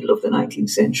before the middle of the 19th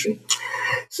century.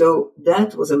 So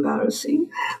that was embarrassing,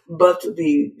 but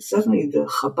certainly the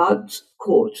Chabad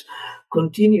court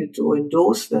continued to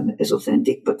endorse them as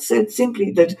authentic, but said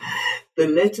simply that the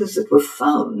letters that were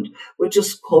found were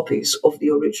just copies of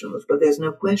the originals, but there's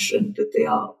no question that they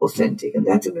are authentic. And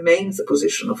that remains the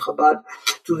position of Chabad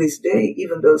to this day,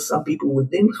 even though some people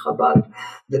within Chabad,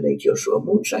 the late Yoshua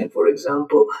Moonshine, for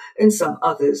example, and some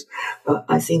others,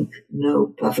 I think know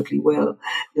perfectly well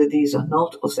that these are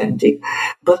not authentic,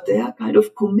 but they are kind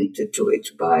of committed to it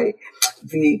by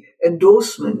the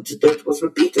endorsement that was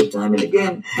repeated time and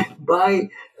again by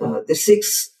the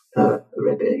sixth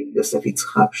Rebbe, Yosef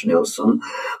Yitzchak Schneerson,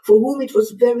 for whom it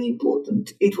was very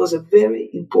important. It was a very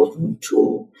important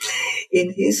tool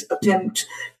in his attempt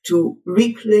to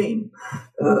reclaim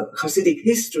Hasidic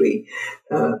history,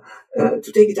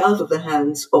 to take it out of the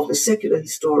hands of the secular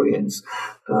historians,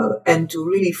 and to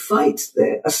really fight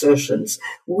their assertions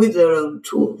with their own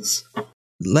tools.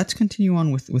 Let's continue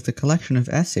on with a collection of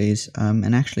essays,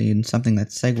 and actually in something that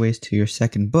segues to your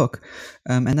second book,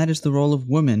 and that is the role of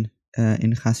women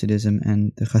in Hasidism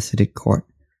and the Hasidic court.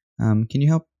 Can you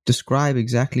help describe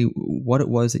exactly what it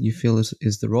was that you feel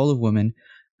is the role of women,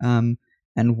 and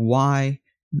why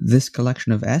this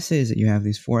collection of essays that you have,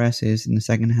 these 4 essays in the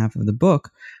second half of the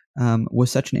book,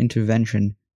 was such an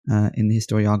intervention in the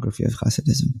historiography of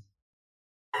Hasidism?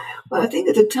 Well, I think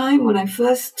at the time when I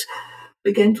first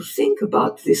began to think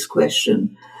about this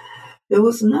question, there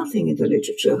was nothing in the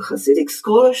literature. Hasidic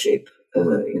scholarship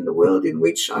in the world in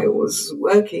which I was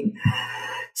working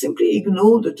simply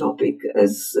ignored the topic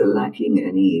as lacking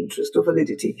any interest or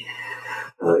validity.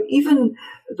 Even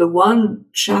the one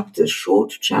chapter,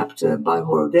 short chapter by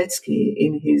Horodetsky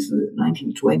in his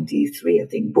 1923, I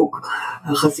think, book,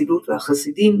 Hasidut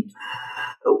v'Hasidim,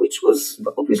 which was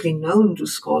obviously known to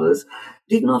scholars,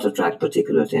 did not attract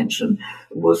particular attention,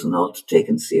 was not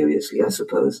taken seriously, I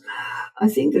suppose. I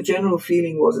think the general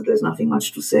feeling was that there's nothing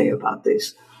much to say about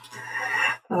this.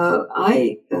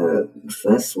 I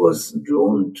first was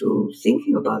drawn to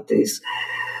thinking about this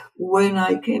when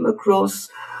I came across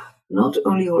not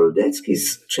only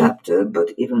Horodetsky's chapter,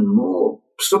 but even more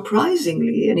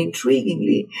surprisingly and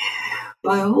intriguingly,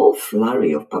 by a whole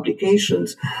flurry of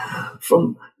publications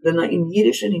in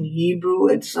Yiddish and in Hebrew,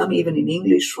 and some even in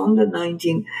English, from the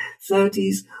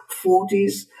 1930s,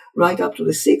 40s, right up to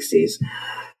the 60s,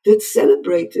 that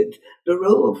celebrated the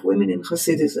role of women in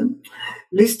Hasidism,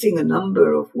 listing a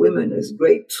number of women as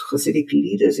great Hasidic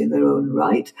leaders in their own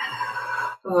right.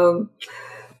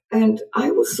 And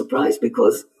I was surprised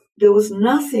because there was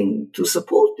nothing to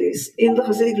support this in the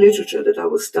Hasidic literature that I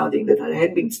was studying, that I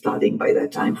had been studying by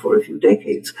that time for a few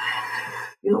decades.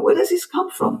 Where does this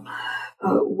come from?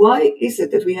 Why is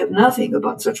it that we have nothing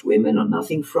about such women or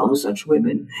nothing from such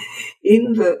women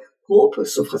in the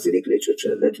corpus of Hasidic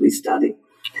literature that we study?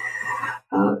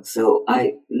 So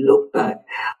I look back,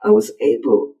 I was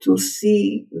able to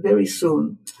see very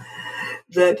soon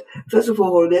that, first of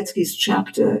all, Horodetsky's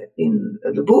chapter in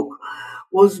the book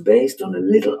was based on a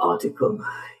little article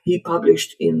he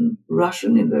published in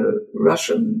Russian, in the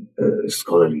Russian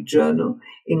Scholarly Journal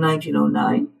in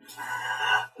 1909.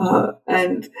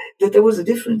 And that there was a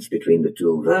difference between the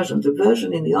two versions. The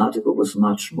version in the article was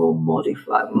much more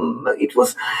modified. It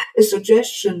was a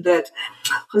suggestion that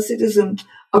Hasidism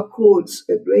accords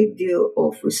a great deal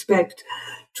of respect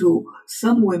to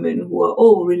some women who are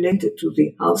all related to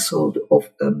the household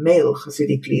of a male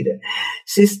Hasidic leader,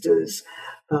 sisters,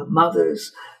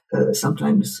 mothers,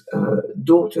 sometimes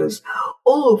daughters,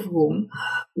 all of whom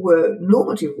were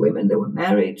normative women. They were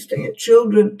married, they had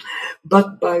children,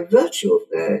 but by virtue of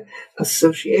their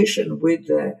association with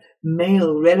their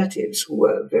male relatives, who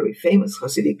were very famous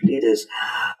Hasidic leaders,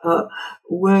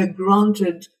 were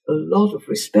granted a lot of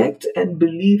respect and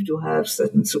believed to have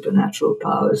certain supernatural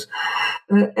powers.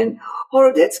 And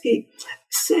Horodetsky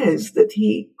says that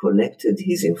he collected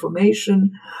his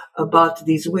information about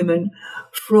these women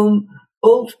from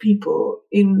old people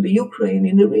in the Ukraine,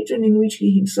 in the region in which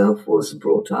he himself was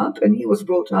brought up, and he was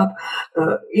brought up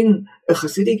in a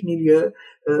Hasidic milieu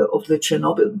of the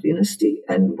Chernobyl dynasty,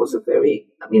 and was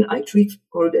I treat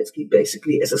Horodetsky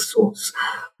basically as a source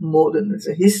more than as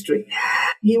a history.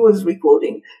 He was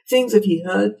recording things that he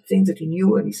heard, things that he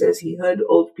knew, and he says he heard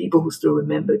old people who still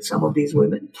remembered some of these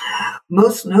women.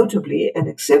 Most notably and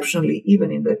exceptionally,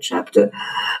 even in that chapter,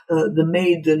 the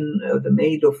maid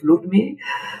of Ludmir,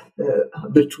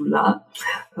 Betula,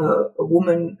 a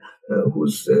woman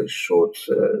whose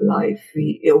life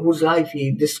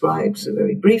he describes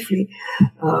very briefly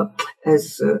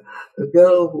as a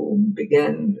girl who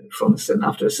began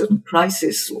after a certain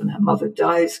crisis when her mother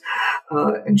dies,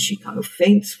 and she kind of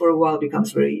faints for a while,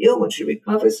 becomes very ill. When she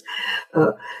recovers,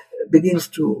 begins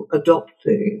to adopt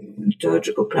the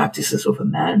liturgical practices of a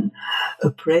man,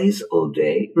 prays all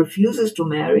day, refuses to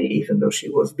marry, even though she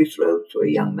was betrothed to a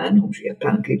young man whom she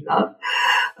apparently loved.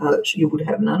 She would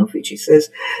have none of it. She says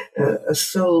a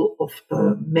soul of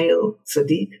a male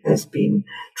tzaddik has been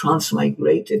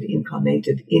transmigrated,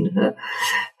 incarnated in her,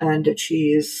 and that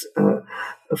she is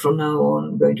from now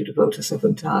on going to devote herself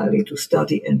entirely to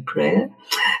study and prayer.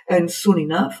 And soon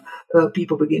enough,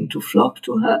 people begin to flock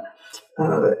to her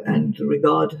and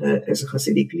regard her as a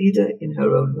Hasidic leader in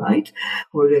her own right.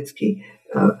 Horodetzky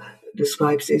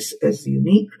describes this as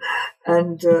unique.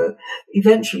 And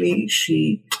eventually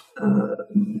she's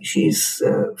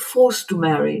forced to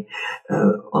marry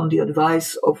on the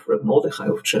advice of Reb Mordechai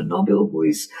of Chernobyl, who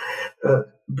is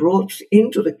brought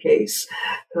into the case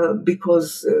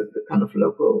because the kind of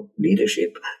local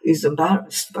leadership is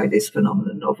embarrassed by this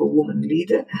phenomenon of a woman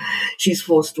leader. She's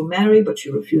forced to marry, but she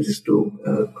refuses to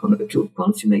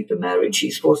consummate the marriage.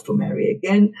 She's forced to marry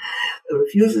again,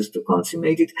 refuses to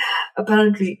consummate it.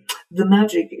 Apparently, the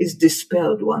magic is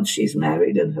dispelled once she's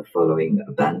married and her following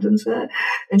abandons her,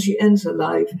 and she ends her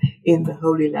life in the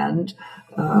Holy Land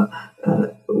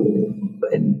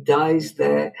and dies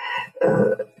there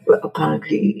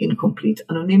apparently in complete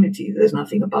anonymity. There's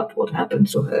nothing about what happened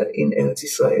to her in Eretz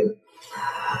Israel.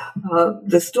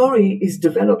 The story is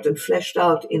developed and fleshed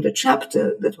out in the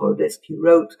chapter that Horodetzky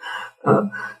wrote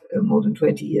more than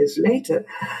 20 years later,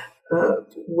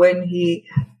 when he,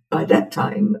 by that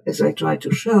time, as I tried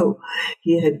to show,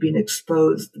 he had been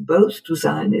exposed both to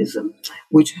Zionism,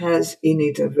 which has in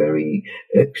it a very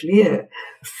clear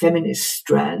feminist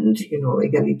strand,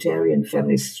 egalitarian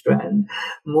feminist strand,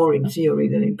 more in theory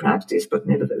than in practice, but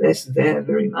nevertheless there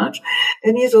very much.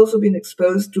 And he has also been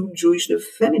exposed to Jewish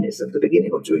feminism, the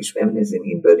beginning of Jewish feminism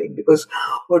in Berlin, because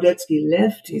Horodetzky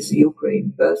left his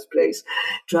Ukraine birthplace,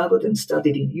 traveled and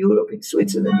studied in Europe, in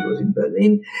Switzerland, he was in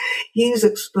Berlin. He is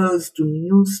exposed to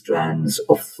new strands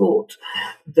of thought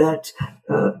that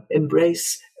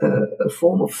embrace a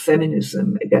form of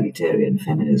feminism, egalitarian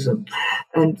feminism,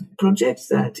 and projects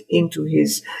that into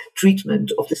his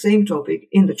treatment of the same topic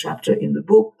in the chapter in the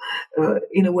book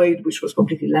in a way which was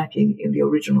completely lacking in the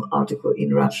original article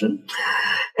in Russian.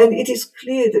 And it is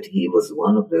clear that he was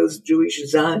one of those Jewish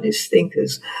Zionist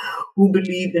thinkers who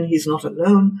believed, and he's not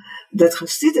alone, that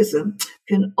Hasidism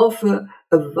can offer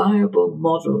a viable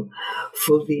model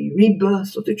for the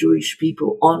rebirth of the Jewish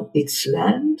people on its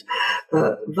land,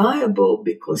 viable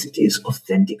because it is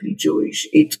authentically Jewish,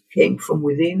 it came from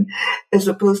within, as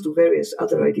opposed to various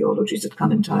other ideologies that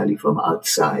come entirely from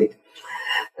outside.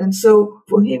 And so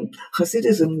for him,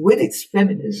 Hasidism with its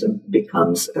feminism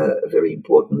becomes a very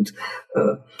important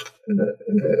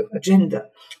agenda.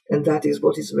 And that is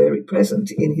what is very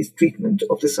present in his treatment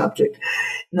of the subject.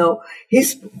 Now,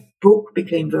 his book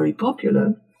became very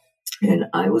popular, and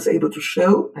I was able to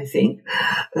show, I think,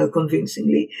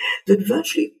 convincingly, that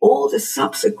virtually all the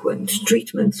subsequent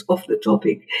treatments of the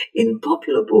topic in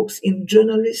popular books, in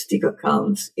journalistic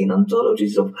accounts, in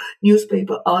anthologies of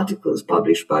newspaper articles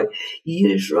published by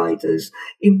Yiddish writers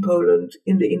in Poland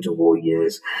in the interwar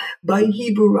years, by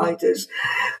Hebrew writers,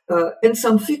 and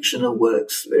some fictional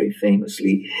works, very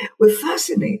famously, were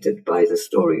fascinated by the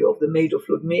story of the Maid of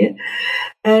Ludmir,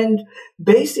 and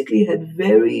basically had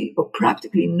very or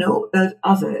practically no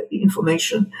other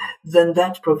information than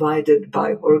that provided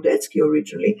by Horodetzky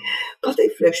originally, but they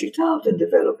flesh it out and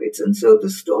develop it. And so the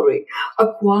story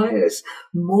acquires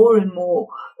more and more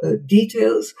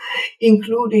details,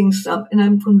 including some, and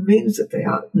I'm convinced that they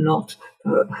are not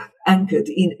anchored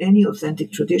in any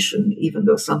authentic tradition, even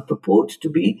though some purport to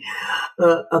be,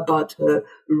 about her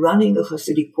running a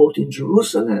Hasidic court in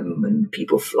Jerusalem and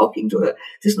people flocking to her.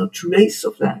 There's no trace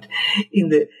of that in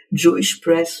the Jewish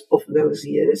press of those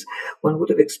years. One would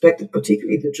have expected,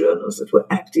 particularly the journals that were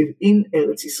active in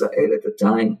Eretz Israel at the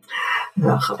time,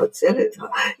 Chabad,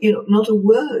 not a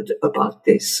word about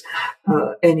this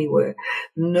anywhere.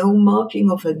 No marking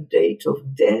of her date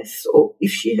of death, or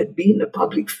if she had been a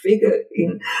public figure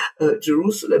in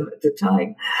Jerusalem at the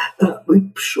time,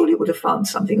 we surely would have found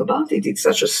something about it. It's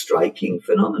such a striking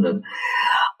phenomenon.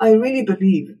 I really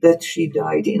believe that she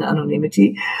died in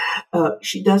anonymity.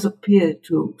 She does appear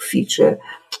to feature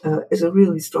as a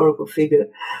real historical figure,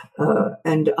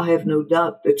 and I have no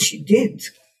doubt that she did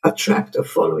attract a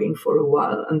following for a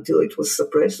while until it was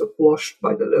suppressed or quashed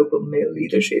by the local male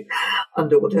leadership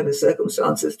under whatever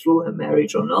circumstances, through her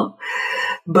marriage or not.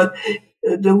 But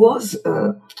there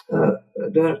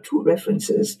are two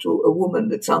references to a woman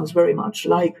that sounds very much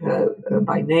like her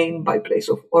by name, by place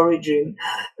of origin,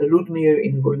 Ludmir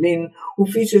in Berlin, who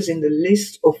features in the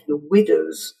list of the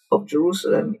widows of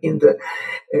Jerusalem in the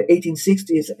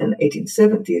 1860s and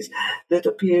 1870s that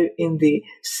appear in the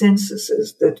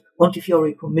censuses that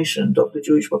Montefiore commissioned of the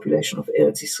Jewish population of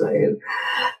Eretz Israel.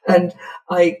 And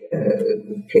I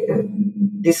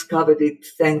discovered it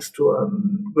thanks to a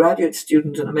graduate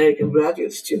student, an American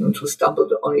graduate student who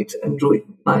stumbled on it and drew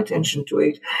my attention to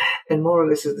it. And more or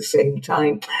less at the same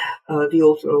time, the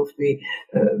author of the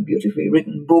beautifully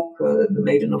written book, The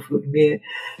Maiden of Ludmir,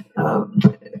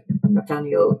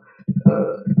 Nathaniel,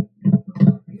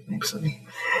 sorry,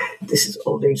 this is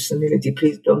old age senility,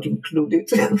 please don't include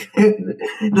it.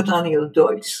 Nathaniel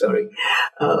Deutsch, sorry.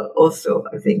 Also,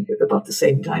 I think at about the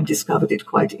same time, discovered it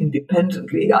quite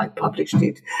independently. I published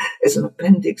it as an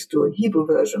appendix to a Hebrew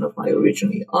version of my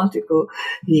original article.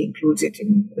 He includes it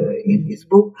in his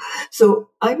book. So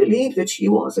I believe that she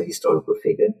was a historical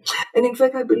figure. And in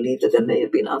fact, I believe that there may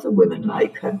have been other women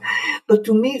like her. But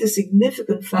to me, the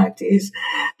significant fact is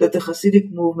that the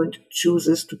Hasidic movement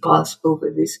chooses to pass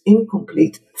over this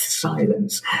incomplete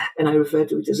silence. And I refer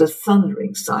to it as a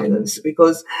thundering silence,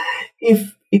 because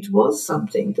if it was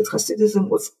something that Hasidism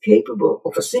was capable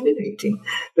of assimilating,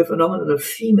 the phenomenon of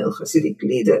female Hasidic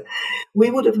leader,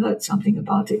 we would have heard something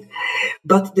about it.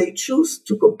 But they choose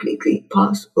to completely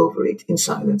pass over it in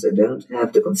silence. They don't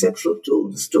have the conceptual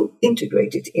tools to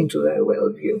integrate it into their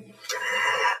worldview.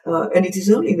 And it is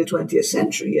only in the 20th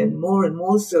century, and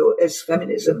more so as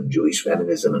feminism, Jewish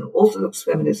feminism and Orthodox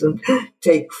feminism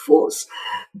take force,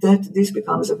 that this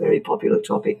becomes a very popular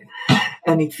topic.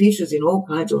 And it features in all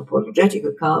kinds of apologetic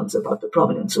accounts about the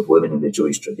prominence of women in the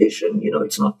Jewish tradition. You know,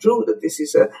 it's not true that this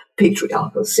is a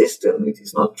patriarchal system. It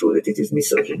is not true that it is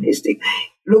misogynistic.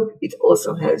 Look, it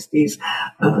also has these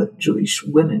Jewish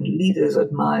women leaders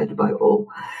admired by all.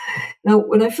 Now,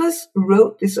 when I first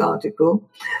wrote this article,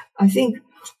 I think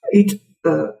it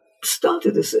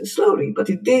started slowly, but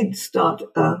it did start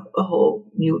a whole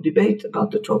new debate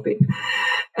about the topic.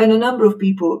 And a number of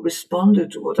people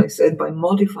responded to what I said by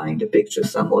modifying the picture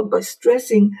somewhat, by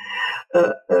stressing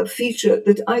a feature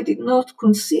that I did not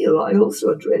conceal. I also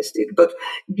addressed it, but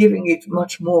giving it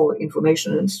much more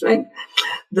information and strength,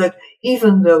 that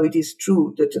even though it is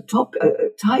true that a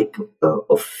type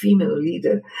of female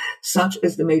leader, such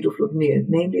as the Maid of Ludmir,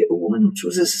 namely a woman who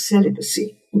chooses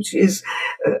celibacy, which is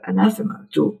anathema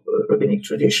to rabbinic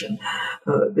tradition.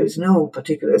 There's no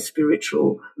particular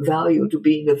spiritual value to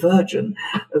being a virgin.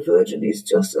 A virgin is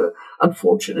just an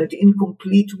unfortunate,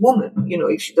 incomplete woman. You know,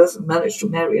 if she doesn't manage to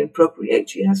marry and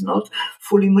procreate, she has not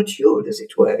fully matured, as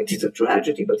it were. It is a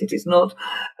tragedy, but it is not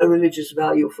a religious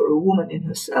value for a woman in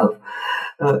herself.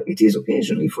 It is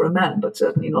occasionally for a man, but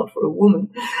certainly not for a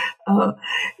woman.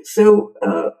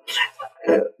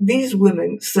 These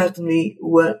women certainly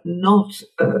were not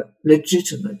a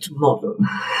legitimate model,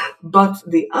 but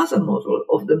the other model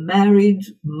of the married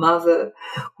mother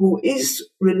who is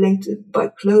related by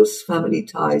close family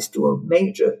ties to a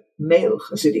major male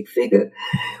Hasidic figure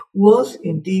was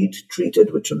indeed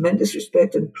treated with tremendous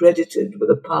respect and credited with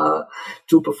the power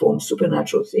to perform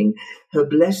supernatural things. Her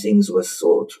blessings were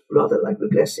sought, rather like the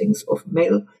blessings of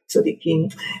male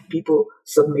tzaddikim. People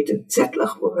submitted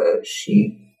tzedlach for her.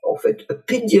 She offered a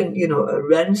pidyon, a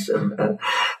ransom.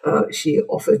 She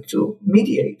offered to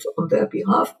mediate on their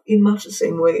behalf in much the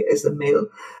same way as the male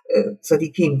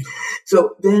tzaddikim.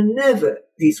 So they're never,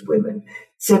 these women,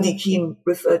 tzaddikim,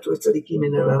 referred to as tzaddikim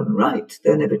in their own right.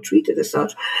 They're never treated as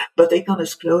such, but they come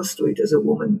as close to it as a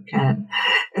woman can.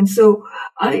 And so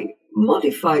I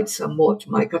modified somewhat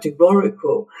my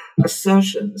categorical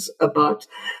assertions about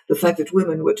the fact that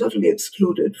women were totally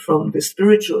excluded from the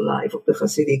spiritual life of the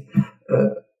Hasidic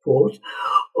court,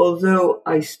 although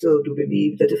I still do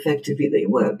believe that effectively they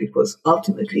were, because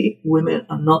ultimately women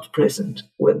are not present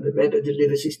when the Rebbe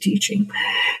delivers his teaching.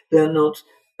 They're not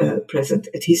present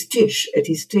at his tish, at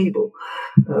his table.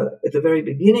 At the very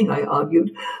beginning, I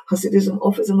argued, Hasidism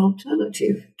offers an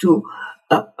alternative to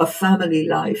a family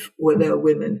life where there are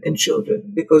women and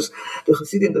children, because the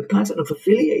Hasidim, the pattern of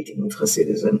affiliating with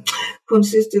Hasidism,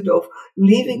 consisted of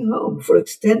leaving home for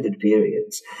extended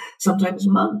periods, sometimes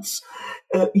months,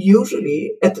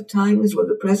 usually at the times when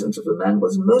the presence of a man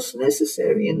was most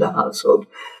necessary in the household,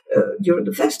 during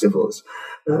the festivals,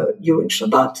 during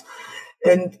Shabbat.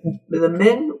 And the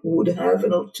men would have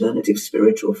an alternative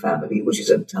spiritual family, which is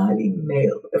entirely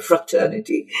male, a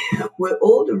fraternity, where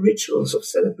all the rituals of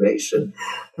celebration,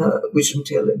 which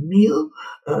entail a meal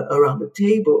around the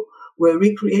table, were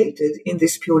recreated in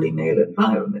this purely male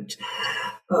environment.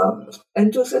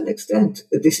 And to a certain extent,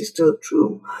 this is still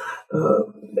true.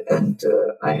 And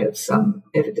I have some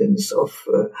evidence of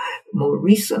more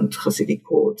recent Hasidic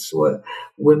courts where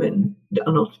women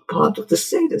are not part of the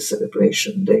Seder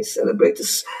celebration. They celebrate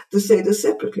the Seder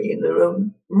separately in their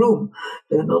own room.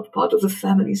 They're not part of the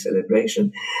family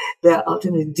celebration. They're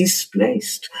ultimately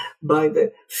displaced by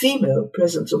the female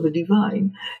presence of the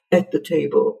divine at the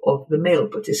table of the male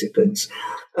participants.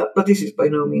 But this is by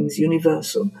no means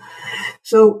universal.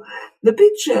 So the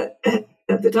picture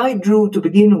that I drew to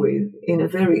begin with in a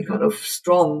very kind of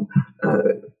strong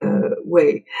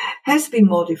way has been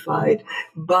modified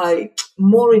by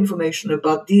more information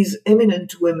about these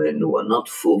eminent women who are not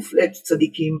full-fledged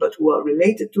tzaddikim but who are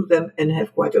related to them and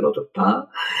have quite a lot of power,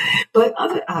 by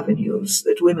other avenues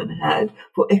that women had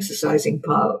for exercising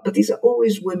power. But these are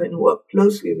always women who are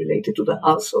closely related to the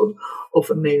household of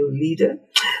a male leader,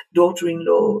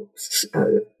 daughter-in-law,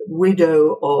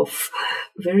 widow of,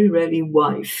 very rarely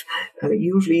wife,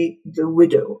 usually the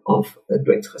widow of a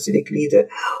great Hasidic leader,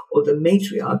 or the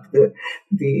matriarch,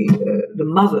 the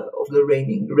mother of the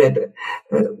reigning Rebbe,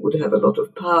 would have a lot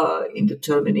of power in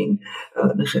determining.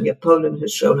 Nehemiah Poland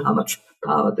has shown how much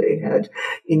power they had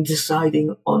in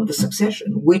deciding on the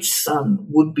succession, which son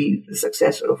would be the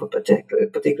successor of a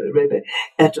particular Rebbe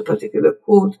at a particular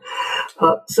court.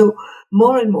 So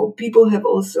more and more people have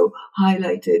also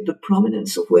highlighted the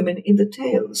prominence of women in the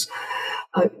tales.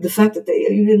 The fact that they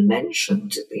are even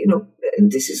mentioned,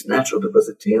 and this is natural because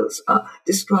the tales are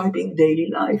describing daily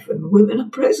life and women are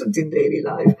present in daily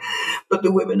life, but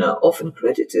the women are often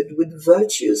credited with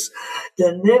virtues.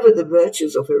 They're never the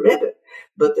virtues of a Rebbe,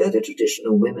 but they're the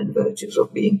traditional women virtues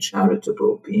of being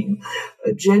charitable, being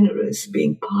generous,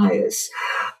 being pious.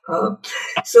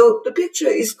 So the picture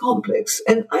is complex,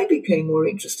 and I became more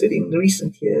interested in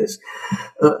recent years,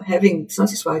 having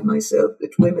satisfied myself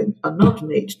that women are not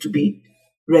made to be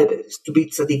Rebbes, to be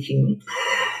tzaddikim,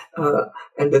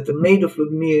 and that the Maid of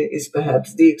Ludmir is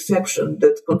perhaps the exception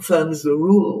that confirms the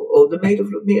rule, or the Maid of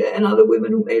Ludmir and other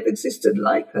women who may have existed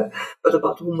like her, but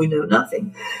about whom we know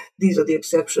nothing. These are the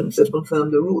exceptions that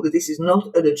confirm the rule, that this is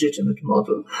not a legitimate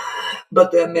model,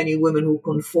 but there are many women who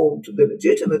conform to the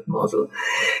legitimate model.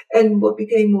 And what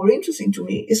became more interesting to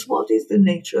me is what is the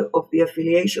nature of the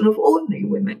affiliation of ordinary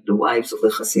women, the wives of the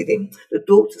Hasidim, the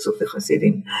daughters of the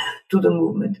Hasidim, to the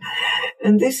movement.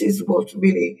 And this is what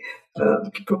really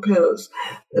propels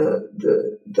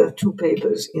the two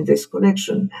papers in this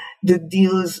collection that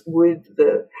deals with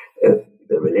the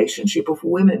relationship of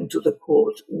women to the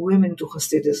court, women to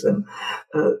Hasidism,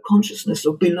 consciousness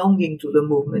of belonging to the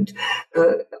movement.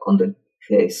 On the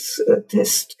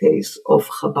test case of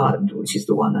Chabad, which is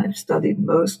the one I've studied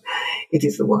most. It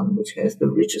is the one which has the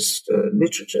richest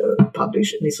literature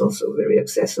published, and it's also very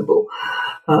accessible.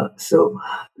 So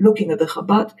looking at the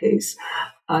Chabad case,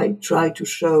 I try to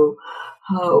show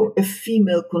how a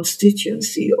female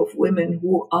constituency of women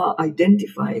who are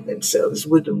identifying themselves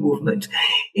with the movement,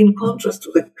 in contrast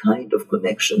to the kind of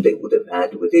connection they would have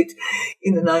had with it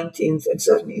in the 19th and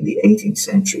certainly in the 18th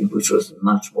century, which was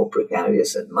much more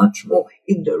precarious and much more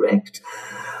indirect,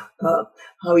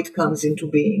 how it comes into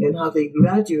being and how they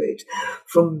graduate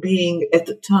from being at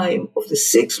the time of the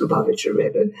sixth Lubavitcher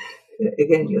Rebbe.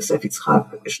 Again, Yosef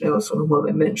Yitzchak Schneerson, whom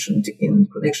I mentioned in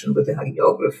connection with the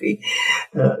hagiography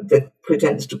that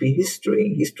pretends to be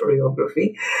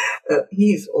historiography.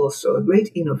 He is also a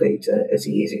great innovator, as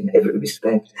he is in every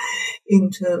respect, in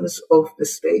terms of the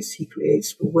space he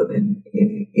creates for women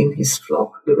in his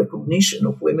flock, the recognition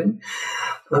of women,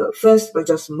 first by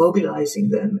just mobilizing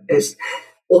them as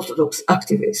Orthodox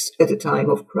activists at a time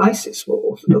of crisis for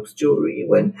Orthodox Jewry,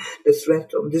 when the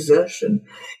threat of desertion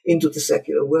into the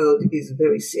secular world is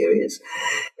very serious.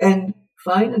 And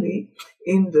finally,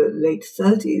 in the late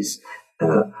 30s,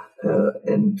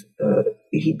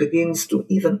 he begins to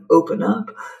even open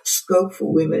up scope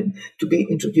for women to be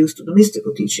introduced to the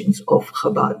mystical teachings of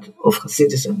Chabad, of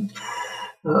Hasidism.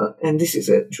 And this is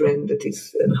a trend that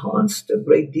is enhanced a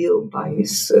great deal by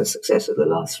his successor, the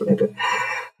last Rebbe,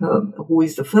 who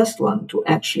is the first one to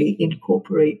actually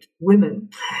incorporate women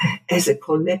as a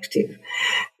collective,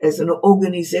 as an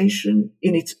organization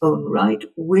in its own right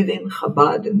within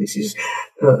Chabad. And this is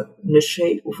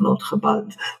Neshei Uvnot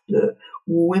Chabad, the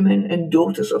women and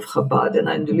daughters of Chabad. And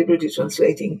I'm deliberately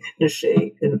translating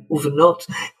Neshei and Uvnot,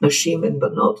 Nashim and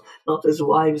Banot, not as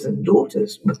wives and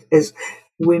daughters, but as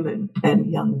women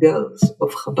and young girls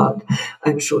of Chabad.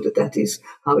 I'm sure that is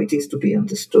how it is to be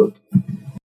understood.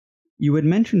 You had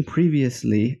mentioned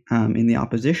previously in the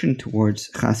opposition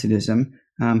towards Hasidism,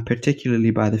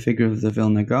 particularly by the figure of the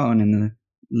Vilna Gaon in the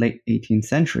late 18th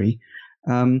century,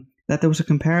 that that there was a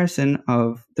comparison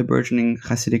of the burgeoning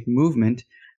Hasidic movement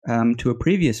to a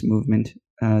previous movement,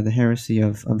 the heresy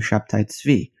of Shabtai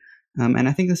Tzvi. And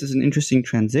I think this is an interesting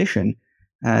transition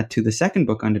to the second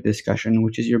book under discussion,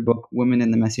 which is your book, Women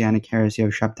in the Messianic Heresy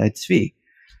of Shabtai Tzvi.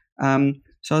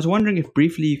 So I was wondering if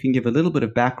briefly you can give a little bit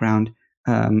of background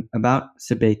about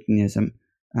Sabbatianism.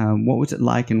 What was it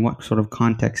like and what sort of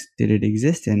context did it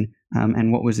exist in,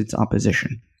 and what was its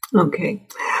opposition? Okay.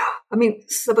 I mean,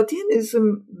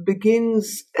 Sabbatianism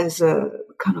begins as a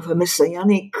kind of a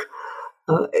messianic,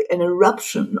 an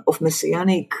eruption of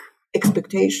messianic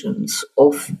expectations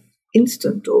of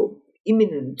instant or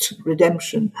imminent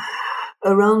redemption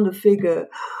around the figure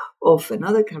of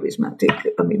another charismatic.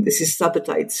 I mean, this is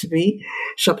Shabtai Tzvi,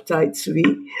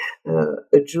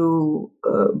 a Jew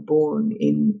born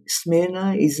in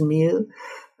Smyrna, Izmir,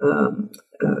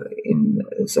 in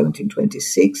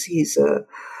 1726. He's a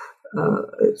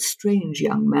strange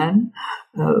young man,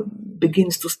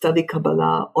 begins to study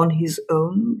Kabbalah on his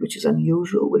own, which is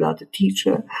unusual, without a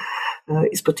teacher.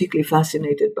 Is particularly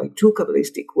fascinated by two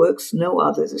Kabbalistic works, no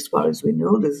others as far as we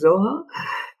know, the Zohar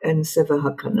and Sefer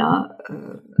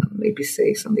HaKanah. Maybe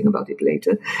say something about it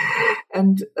later.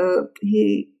 And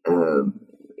he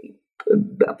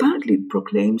apparently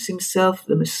proclaims himself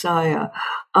the Messiah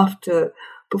after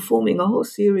performing a whole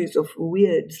series of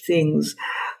weird things,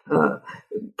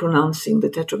 pronouncing the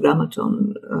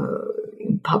Tetragrammaton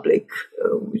in public,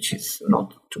 which is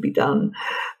not to be done,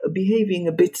 behaving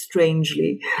a bit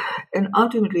strangely, and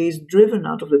ultimately is driven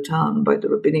out of the town by the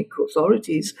rabbinic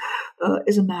authorities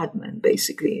as a madman,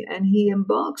 basically. And he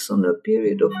embarks on a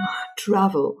period of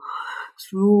travel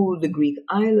through the Greek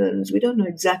islands. We don't know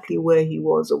exactly where he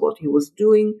was or what he was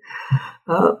doing,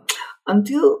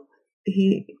 until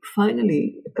he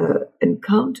finally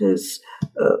encounters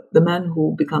the man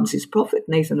who becomes his prophet,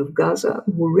 Nathan of Gaza,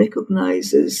 who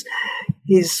recognizes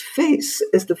his face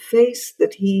as the face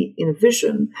that he, in a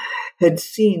vision, had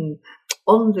seen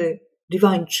on the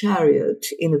divine chariot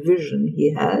in a vision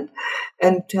he had,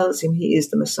 and tells him he is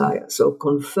the Messiah. So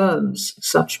confirms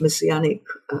such messianic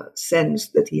sense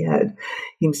that he had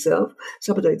himself.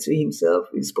 Shabtai Tzvi himself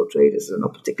is portrayed as a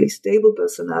not particularly stable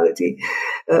personality.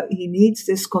 He needs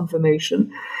this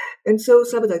confirmation. And so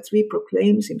Shabtai Tzvi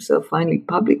proclaims himself finally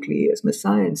publicly as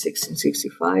Messiah in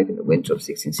 1665, in the winter of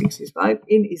 1665,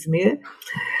 in Izmir,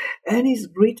 and is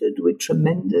greeted with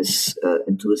tremendous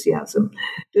enthusiasm.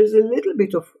 There's a little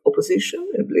bit of opposition,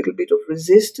 a little bit of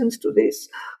resistance to this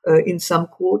in some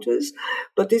quarters,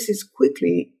 but this is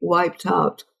quickly wiped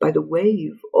out by the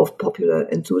wave of popular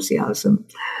enthusiasm.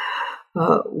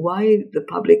 Why the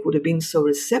public would have been so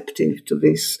receptive to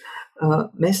this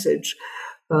message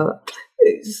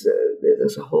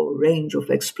there's a whole range of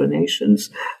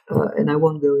explanations, and I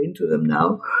won't go into them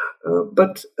now.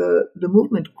 But the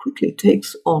movement quickly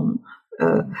takes on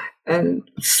and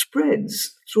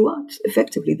spreads throughout,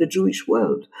 effectively, the Jewish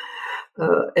world.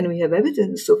 And we have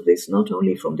evidence of this not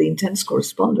only from the intense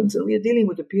correspondence, and we are dealing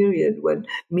with a period when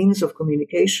means of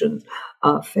communication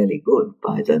are fairly good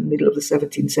by the middle of the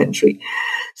 17th century.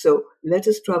 So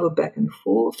letters travel back and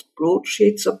forth,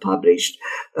 broadsheets are published,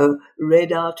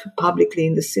 read out publicly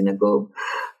in the synagogue.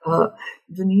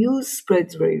 The news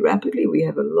spreads very rapidly. We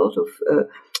have a lot of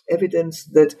evidence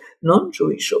that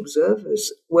non-Jewish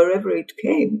observers, wherever it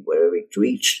came, wherever it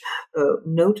reached,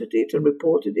 noted it and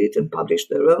reported it and published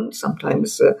their own,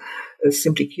 sometimes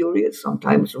simply curious,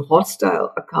 sometimes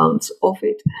hostile accounts of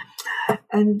it.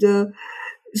 And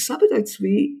Shabtai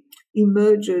Tzvi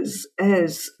emerges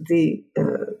as the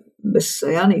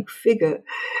messianic figure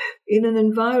in an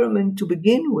environment to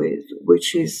begin with,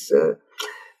 which is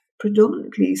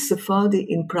predominantly Sephardi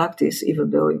in practice, even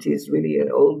though it is really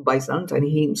an old Byzantine.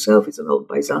 He himself is an old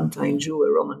Byzantine Jew,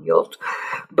 a Roman Yot.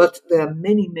 But there are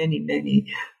many, many, many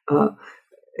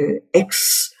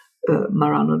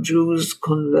ex-Marano Jews,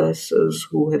 conversos,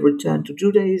 who have returned to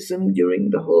Judaism during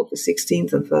the whole of the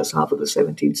 16th and first half of the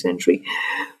 17th century,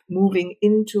 moving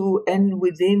into and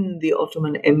within the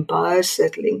Ottoman Empire,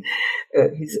 settling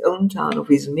his own town of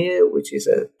Izmir, which is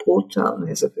a port town,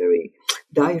 has a very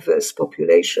diverse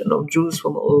population of Jews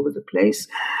from all over the place.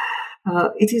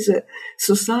 It is a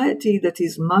society that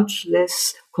is much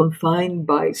less confined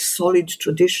by solid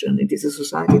tradition. It is a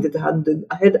society that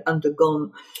had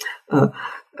undergone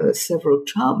several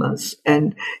traumas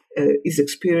and is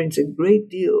experiencing a great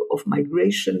deal of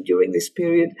migration during this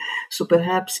period, so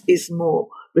perhaps is more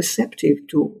receptive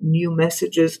to new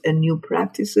messages and new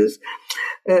practices.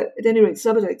 At any rate,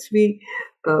 Shabtai Tzvi,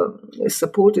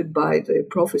 supported by the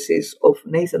prophecies of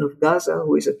Nathan of Gaza,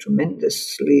 who is a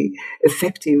tremendously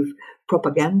effective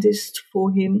propagandist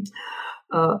for him,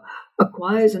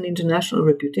 acquires an international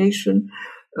reputation,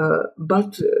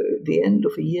 But at the end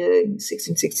of a year in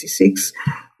 1666,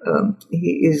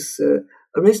 he is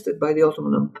arrested by the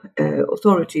Ottoman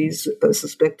authorities,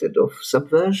 suspected of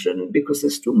subversion because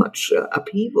there's too much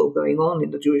upheaval going on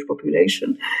in the Jewish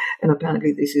population. And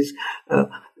apparently this is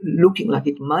looking like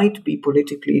it might be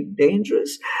politically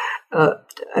dangerous.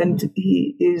 And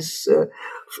he is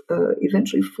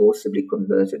eventually forcibly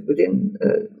converted within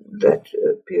that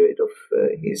period of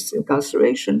his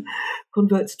incarceration,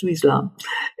 converts to Islam.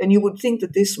 And you would think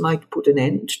that this might put an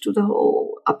end to the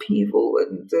whole upheaval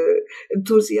and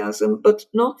enthusiasm, but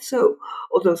not so.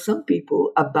 Although some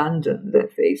people abandon their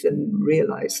faith and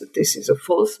realize that this is a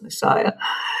false Messiah,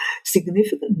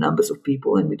 significant numbers of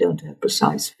people, and we don't have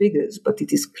precise figures, but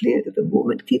it is clear that the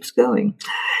movement keeps going.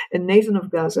 And Nathan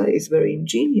of Gaza is very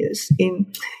ingenious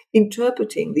in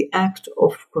interpreting the act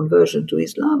of conversion to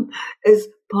Islam as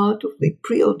part of the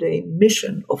preordained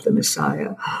mission of the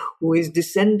Messiah, who is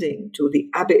descending to the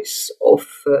abyss of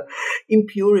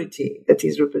impurity that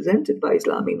is represented by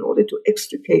Islam in order to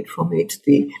extricate from it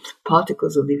the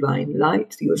particles of divine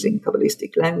light, using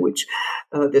Kabbalistic language,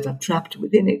 that are trapped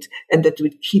within it and that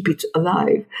would keep it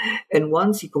alive. And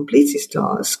once he completes his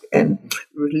task and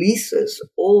releases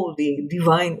all the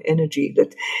divine energy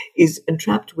that is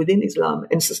entrapped within Islam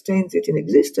and sustains it in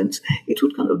existence, it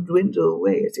would kind of dwindle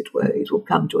away, as it were. It will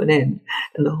come to an end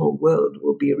and the whole world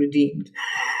will be redeemed.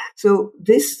 So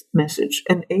this message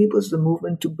enables the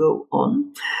movement to go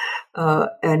on,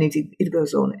 and it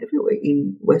goes on everywhere,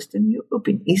 in Western Europe,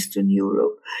 in Eastern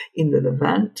Europe, in the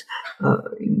Levant,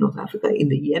 in North Africa, in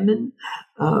the Yemen.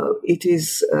 It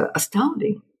is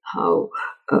astounding how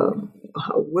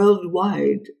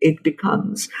worldwide it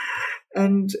becomes.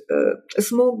 And a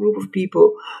small group of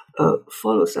people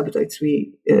follow Sabbatai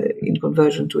Tzvi in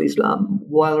conversion to Islam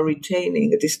while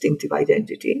retaining a distinctive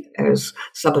identity as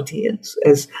Sabbateans,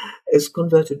 as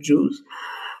converted Jews.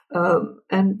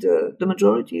 And the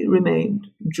majority remained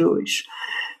Jewish.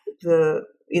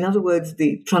 In other words,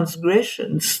 the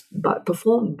transgressions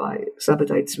performed by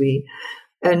Sabbatai Tzvi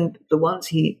and the ones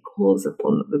he calls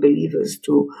upon the believers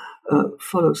to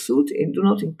follow suit in do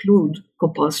not include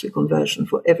compulsory conversion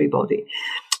for everybody.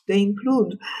 They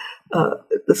include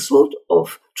the sort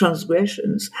of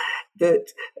transgressions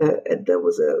that there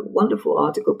was a wonderful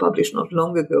article published not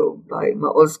long ago by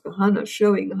Maoz Kahana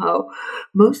showing how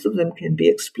most of them can be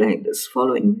explained as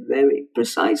following very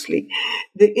precisely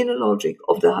the inner logic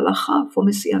of the halakha for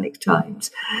Messianic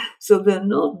times. So they're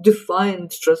not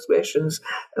defined transgressions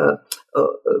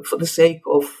for the sake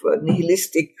of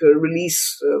nihilistic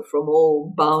release from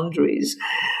all boundaries,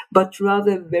 but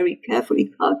rather very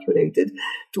carefully calculated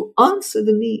to answer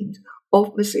the need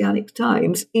of Messianic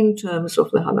times in terms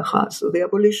of the halakha. So the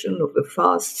abolition of the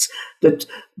fasts that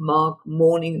mark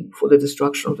mourning for the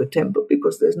destruction of the temple,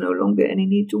 because there's no longer any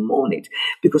need to mourn it,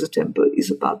 because the temple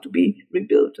is about to be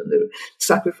rebuilt and the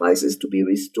sacrifices to be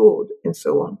restored, and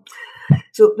so on.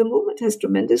 So the movement has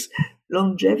tremendous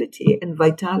longevity and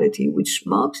vitality, which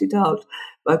marks it out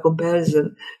by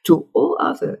comparison to all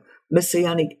other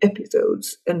Messianic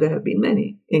episodes, and there have been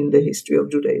many in the history of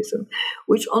Judaism,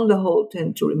 which on the whole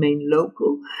tend to remain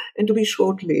local and to be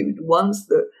short-lived. Once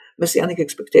the Messianic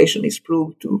expectation is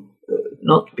proved to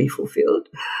not be fulfilled,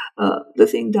 the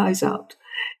thing dies out.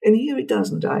 And here it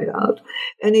doesn't die out,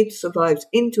 and it survives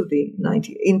into the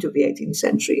 18th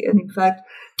century. And in fact,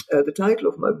 the title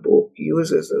of my book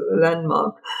uses a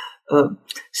landmark,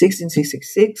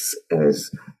 1666,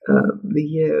 as the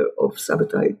year of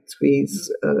Sabbatai Tzvi's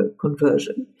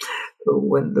conversion,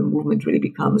 when the movement really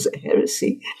becomes a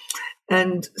heresy,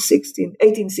 and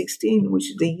 1816, which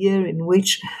is the year in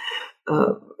which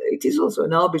it is also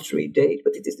an arbitrary date,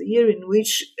 but it is the year in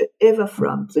which Eva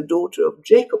Frank, the daughter of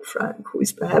Jacob Frank, who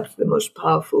is perhaps the most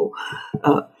powerful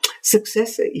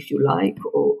successor, if you like,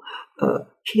 or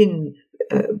kin,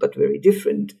 but very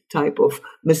different type of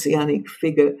messianic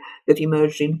figure that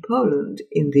emerged in Poland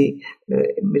in the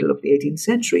middle of the 18th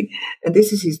century. And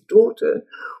this is his daughter,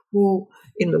 who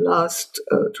in the last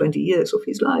 20 years of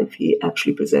his life, he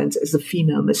actually presents as a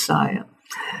female Messiah.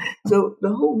 So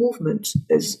the whole movement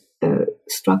has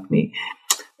struck me,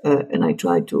 and I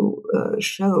tried to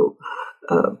show,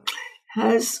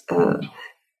 has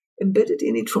embedded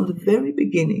in it from the very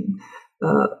beginning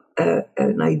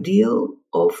an ideal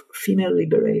of female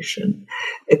liberation,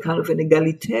 a kind of an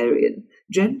egalitarian,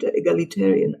 gender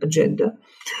egalitarian agenda,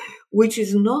 which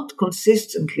is not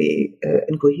consistently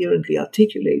and coherently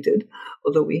articulated,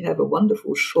 although we have a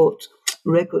wonderful short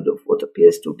record of what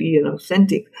appears to be an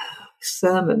authentic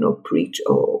sermon or preach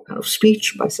or kind of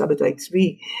speech by Sabbatai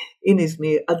Tzvi in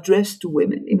Izmir addressed to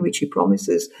women, in which he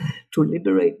promises to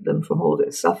liberate them from all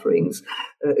their sufferings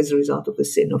as a result of the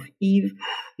sin of Eve.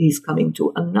 He's coming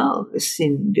to annul the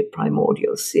sin, the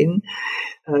primordial sin.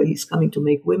 He's coming to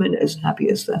make women as happy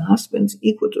as their husbands,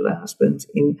 equal to their husbands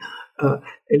in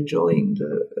enjoying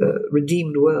the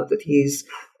redeemed world that he is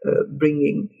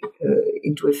bringing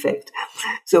into effect.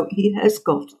 So he has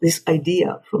got this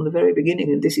idea from the very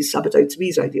beginning, and this is Sabbatai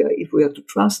Tzvi's idea, if we are to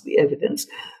trust the evidence,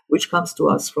 which comes to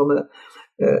us from a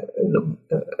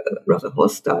rather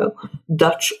hostile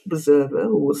Dutch observer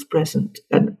who was present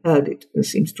and heard it and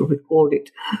seems to record it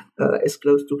as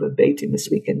close to verbatim as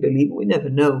we can believe. We never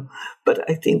know, but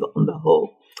I think on the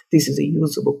whole, this is a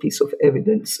usable piece of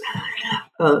evidence.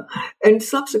 And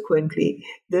subsequently,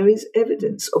 there is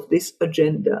evidence of this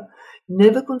agenda,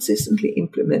 never consistently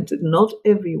implemented, not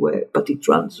everywhere, but it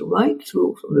runs right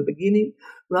through from the beginning,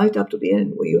 right up to the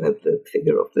end, where you have the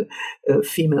figure of the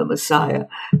female Messiah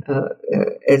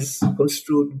as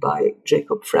construed by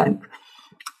Jacob Frank.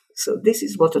 So this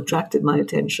is what attracted my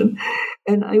attention.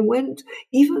 And I went,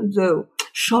 even though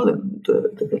Sholem,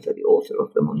 the author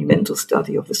of the monumental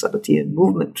study of the Sabbatean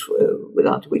movement,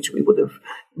 without which we would have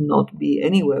not be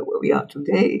anywhere where we are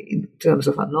today in terms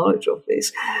of our knowledge of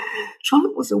this,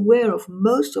 Sholem was aware of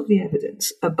most of the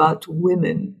evidence about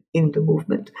women in the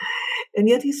movement. And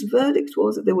yet his verdict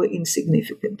was that they were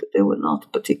insignificant, that they were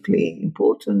not particularly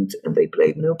important, and they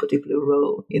played no particular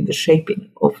role in the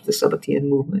shaping of the Sabbatean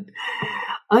movement.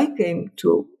 I came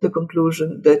to the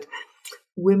conclusion that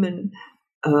women,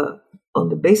 on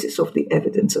the basis of the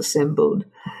evidence assembled,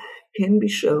 can be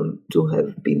shown to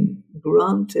have been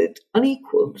granted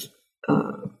unequaled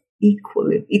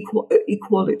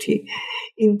equality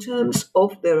in terms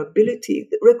of their ability,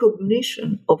 the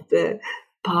recognition of their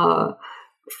power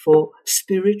for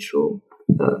spiritual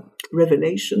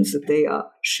revelations that they are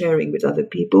sharing with other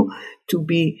people, to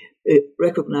be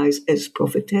recognized as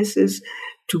prophetesses,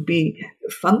 to be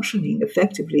functioning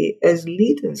effectively as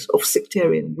leaders of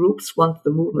sectarian groups once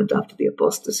the movement after the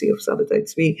apostasy of Sabbatai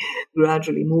Tzvi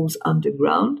gradually moves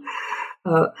underground,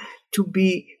 to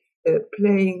be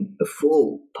playing a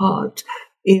full part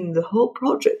in the whole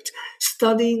project,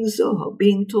 studying Zohar,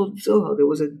 being taught Zohar. There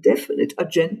was a definite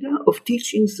agenda of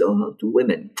teaching Zohar to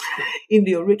women in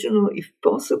the original, if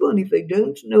possible, and if they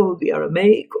don't know the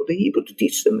Aramaic or the Hebrew, to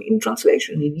teach them in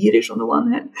translation, in Yiddish on the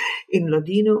one hand, in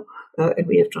Ladino, and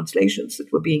we have translations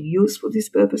that were being used for this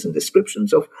purpose and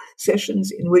descriptions of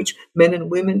sessions in which men and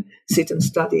women sit and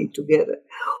study together,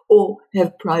 or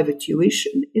have private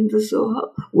tuition in the Zohar.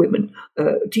 Women,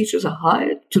 teachers are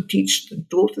hired to teach the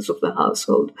daughters of the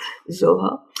household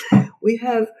Zohar. We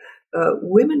have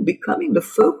women becoming the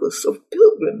focus of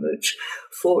pilgrimage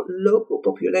for local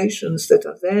populations that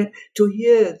are there to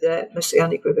hear their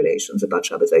messianic revelations about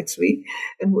Sabbatai Tzvi,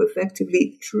 and who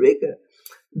effectively trigger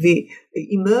the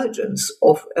emergence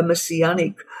of a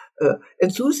messianic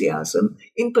enthusiasm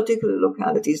in particular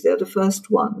localities. They're the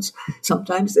first ones.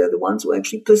 Sometimes they're the ones who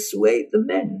actually persuade the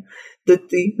men that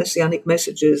the messianic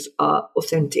messages are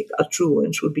authentic, are true,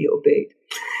 and should be obeyed.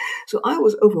 So I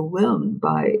was overwhelmed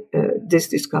by this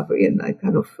discovery, and I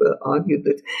kind of argued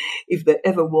that if there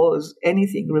ever was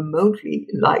anything remotely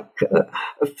like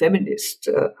a feminist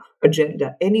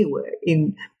agenda anywhere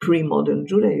in pre-modern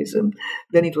Judaism,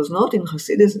 then it was not in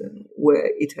Hasidism,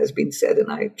 where it has been said,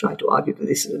 and I try to argue that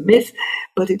this is a myth,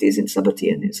 but it is in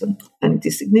Sabbateanism. And it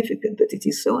is significant that it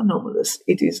is so anomalous,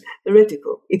 it is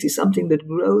heretical, it is something that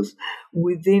grows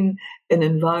within an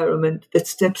environment that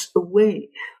steps away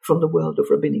from the world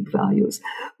of rabbinic values,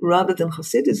 rather than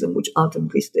Hasidism, which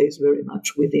ultimately stays very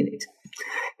much within it.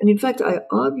 And in fact, I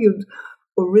argued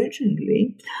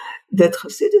originally that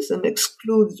Hasidism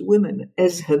excludes women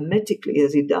as hermetically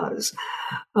as it does,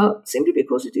 simply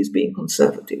because it is being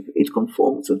conservative. It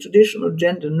conforms to traditional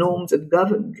gender norms that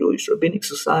govern Jewish rabbinic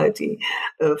society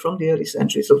from the early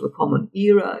centuries of the Common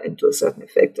Era, and to a certain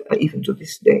effect, even to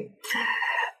this day.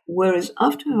 Whereas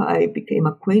after I became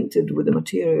acquainted with the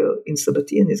material in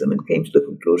Sabbateanism and came to the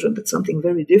conclusion that something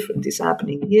very different is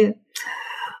happening here,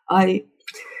 I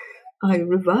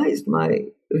revised my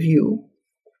view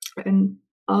and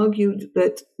argued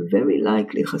that very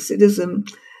likely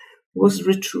Hasidism was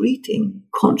retreating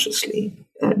consciously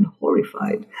and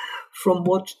horrified from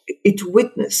what it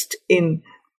witnessed in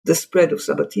the spread of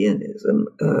Sabbateanism,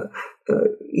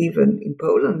 even in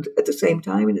Poland, at the same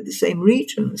time and in the same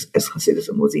regions as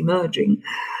Hasidism was emerging,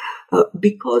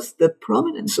 because the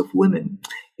prominence of women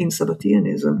in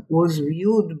Sabbateanism was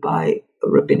viewed by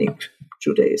rabbinic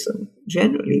Judaism,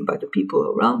 generally by the people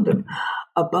around them,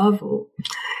 above all,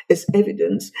 as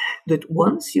evidence that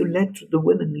once you let the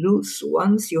women loose,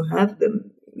 once you have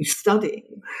them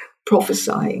studying,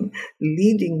 prophesying,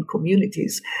 leading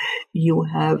communities, you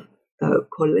have a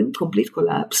complete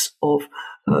collapse of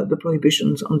the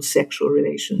prohibitions on sexual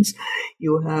relations.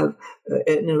 You have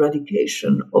an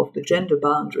eradication of the gender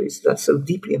boundaries that's so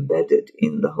deeply embedded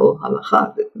in the whole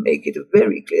halakha that make it a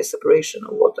very clear separation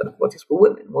of what is for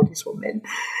women, what is for men.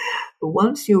 But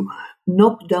once you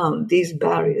knock down these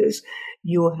barriers,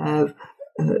 you have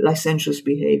licentious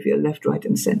behavior left, right,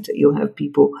 and center. You have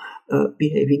people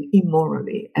behaving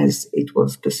immorally as it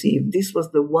was perceived. This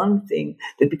was the one thing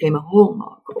that became a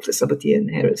hallmark of the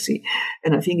Sabbatean heresy.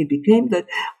 And I think it became that,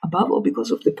 above all, because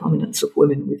of the prominence of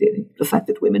women within it, the fact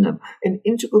that women are an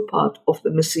integral part of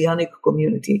the Messianic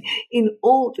community in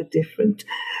all the different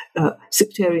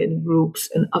sectarian groups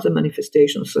and other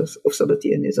manifestations of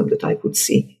Sabbateanism that I could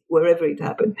see, wherever it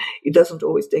happened. It doesn't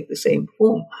always take the same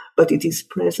form, but it is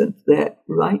present there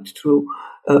right through,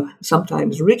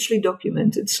 sometimes richly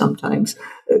documented, sometimes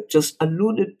just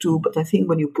alluded to. But I think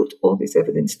when you put all this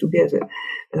evidence together,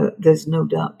 there's no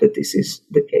doubt that this is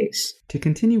the case. To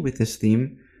continue with this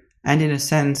theme, and in a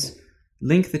sense,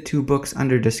 link the two books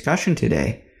under discussion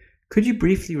today, could you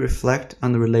briefly reflect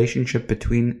on the relationship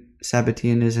between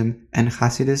Sabbateanism and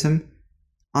Hasidism?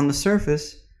 On the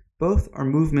surface, both are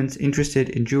movements interested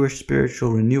in Jewish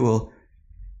spiritual renewal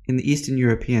in the Eastern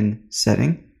European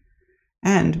setting,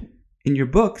 and in your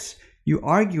books, you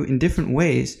argue in different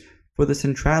ways for the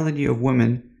centrality of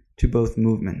women to both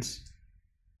movements.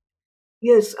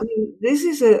 Yes, I mean, this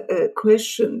is a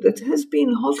question that has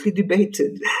been hotly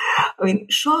debated. I mean,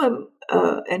 Scholem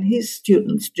and his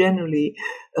students generally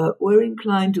were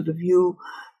inclined to the view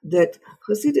that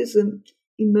Hasidism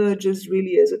emerges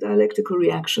really as a dialectical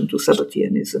reaction to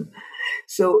Sabbateanism.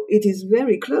 So it is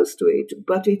very close to it,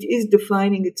 but it is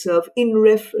defining itself in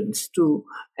reference to,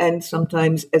 and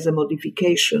sometimes as a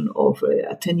modification of,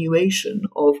 attenuation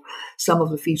of some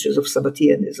of the features of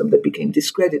Sabbateanism that became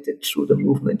discredited through the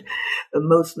movement.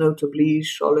 Most notably,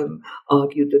 Scholem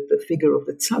argued that the figure of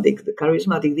the tzaddik, the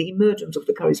charismatic, the emergence of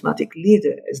the charismatic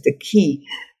leader as the key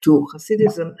to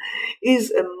Hasidism is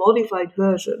a modified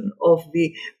version of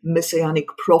the messianic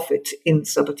prophet in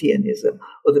Sabbateanism,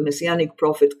 or the messianic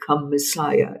prophet come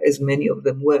Messiah, as many of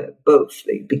them were. Both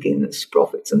they begin as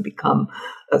prophets and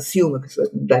assume a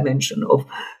certain dimension of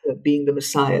being the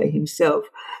Messiah himself,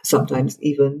 sometimes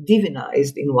even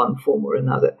divinized in one form or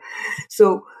another.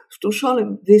 So to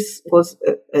Scholem, this was,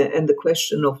 and the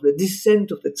question of the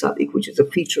descent of the tzaddik, which is a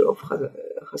feature of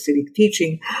Hasidic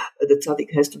teaching, the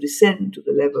tzaddik has to descend to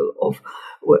the level of,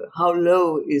 well, how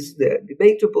low is the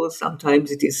debatable.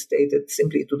 Sometimes it is stated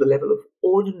simply to the level of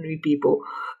ordinary people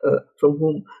from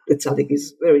whom the tzaddik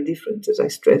is very different, as I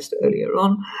stressed earlier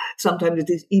on. Sometimes it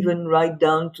is even right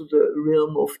down to the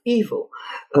realm of evil,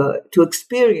 to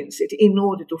experience it in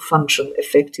order to function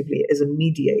effectively as a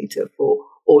mediator for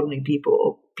ordinary people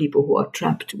or people who are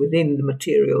trapped within the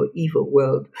material evil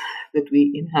world that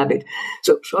we inhabit.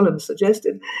 So Scholem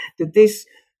suggested that this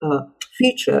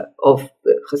feature of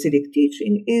the Hasidic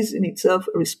teaching is in itself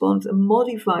a response, a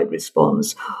modified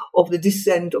response of the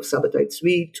descent of Sabbatai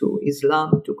Tzvi to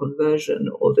Islam, to conversion,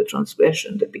 or the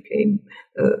transgression that became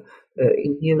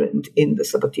inherent in the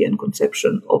Sabbatean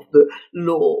conception of the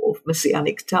law of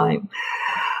messianic time.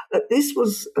 This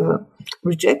was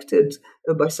rejected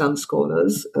by some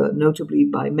scholars, notably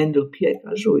by Mendel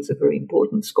Pietach, who is a very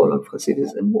important scholar of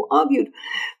Hasidism, who argued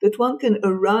that one can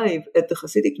arrive at the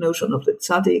Hasidic notion of the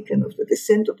tzaddik and of the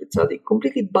descent of the tzaddik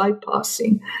completely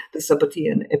bypassing the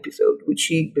Sabbatean episode, which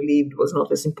he believed was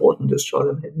not as important as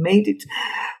Scholem had made it.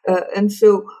 And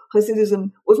so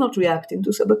Hasidism was not reacting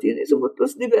to Sabbateanism, but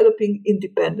was developing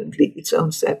independently its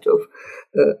own set of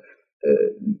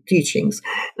teachings.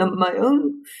 Now, my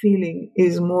own feeling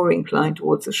is more inclined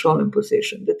towards the Scholem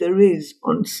position, that there is,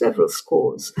 on several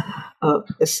scores,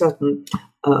 a certain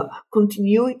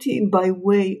continuity by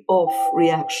way of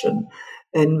reaction.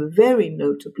 And very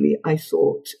notably, I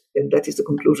thought, and that is the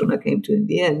conclusion I came to in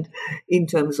the end, in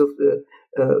terms of the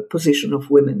position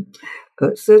of women.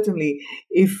 Certainly,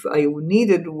 if I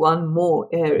needed one more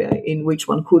area in which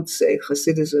one could say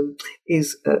Hasidism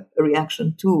is a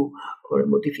reaction to or a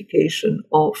modification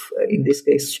of, in this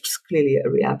case, clearly a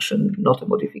reaction, not a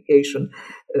modification,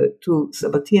 to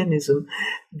Sabbateanism,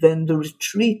 then the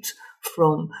retreat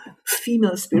from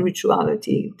female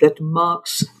spirituality that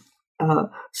marks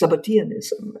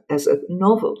Sabbateanism as a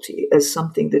novelty, as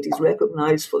something that is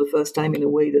recognized for the first time in a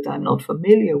way that I'm not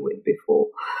familiar with before,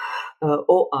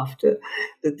 or after,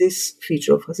 that this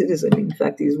feature of Hasidism, in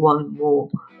fact, is one more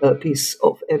piece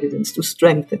of evidence to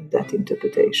strengthen that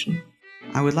interpretation.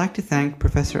 I would like to thank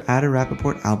Professor Ada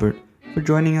Rappaport Albert for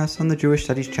joining us on the Jewish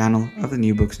Studies channel of the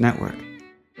New Books Network.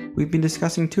 We've been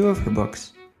discussing two of her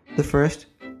books. The first,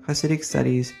 Hasidic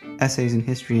Studies, Essays in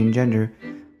History and Gender,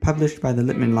 published by the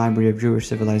Lippmann Library of Jewish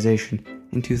Civilization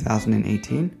in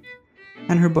 2018,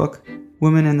 and her book,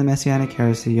 Women and the Messianic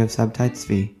Heresy of Sabtai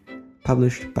Tzvi,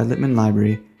 published by Lippmann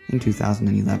Library in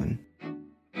 2011.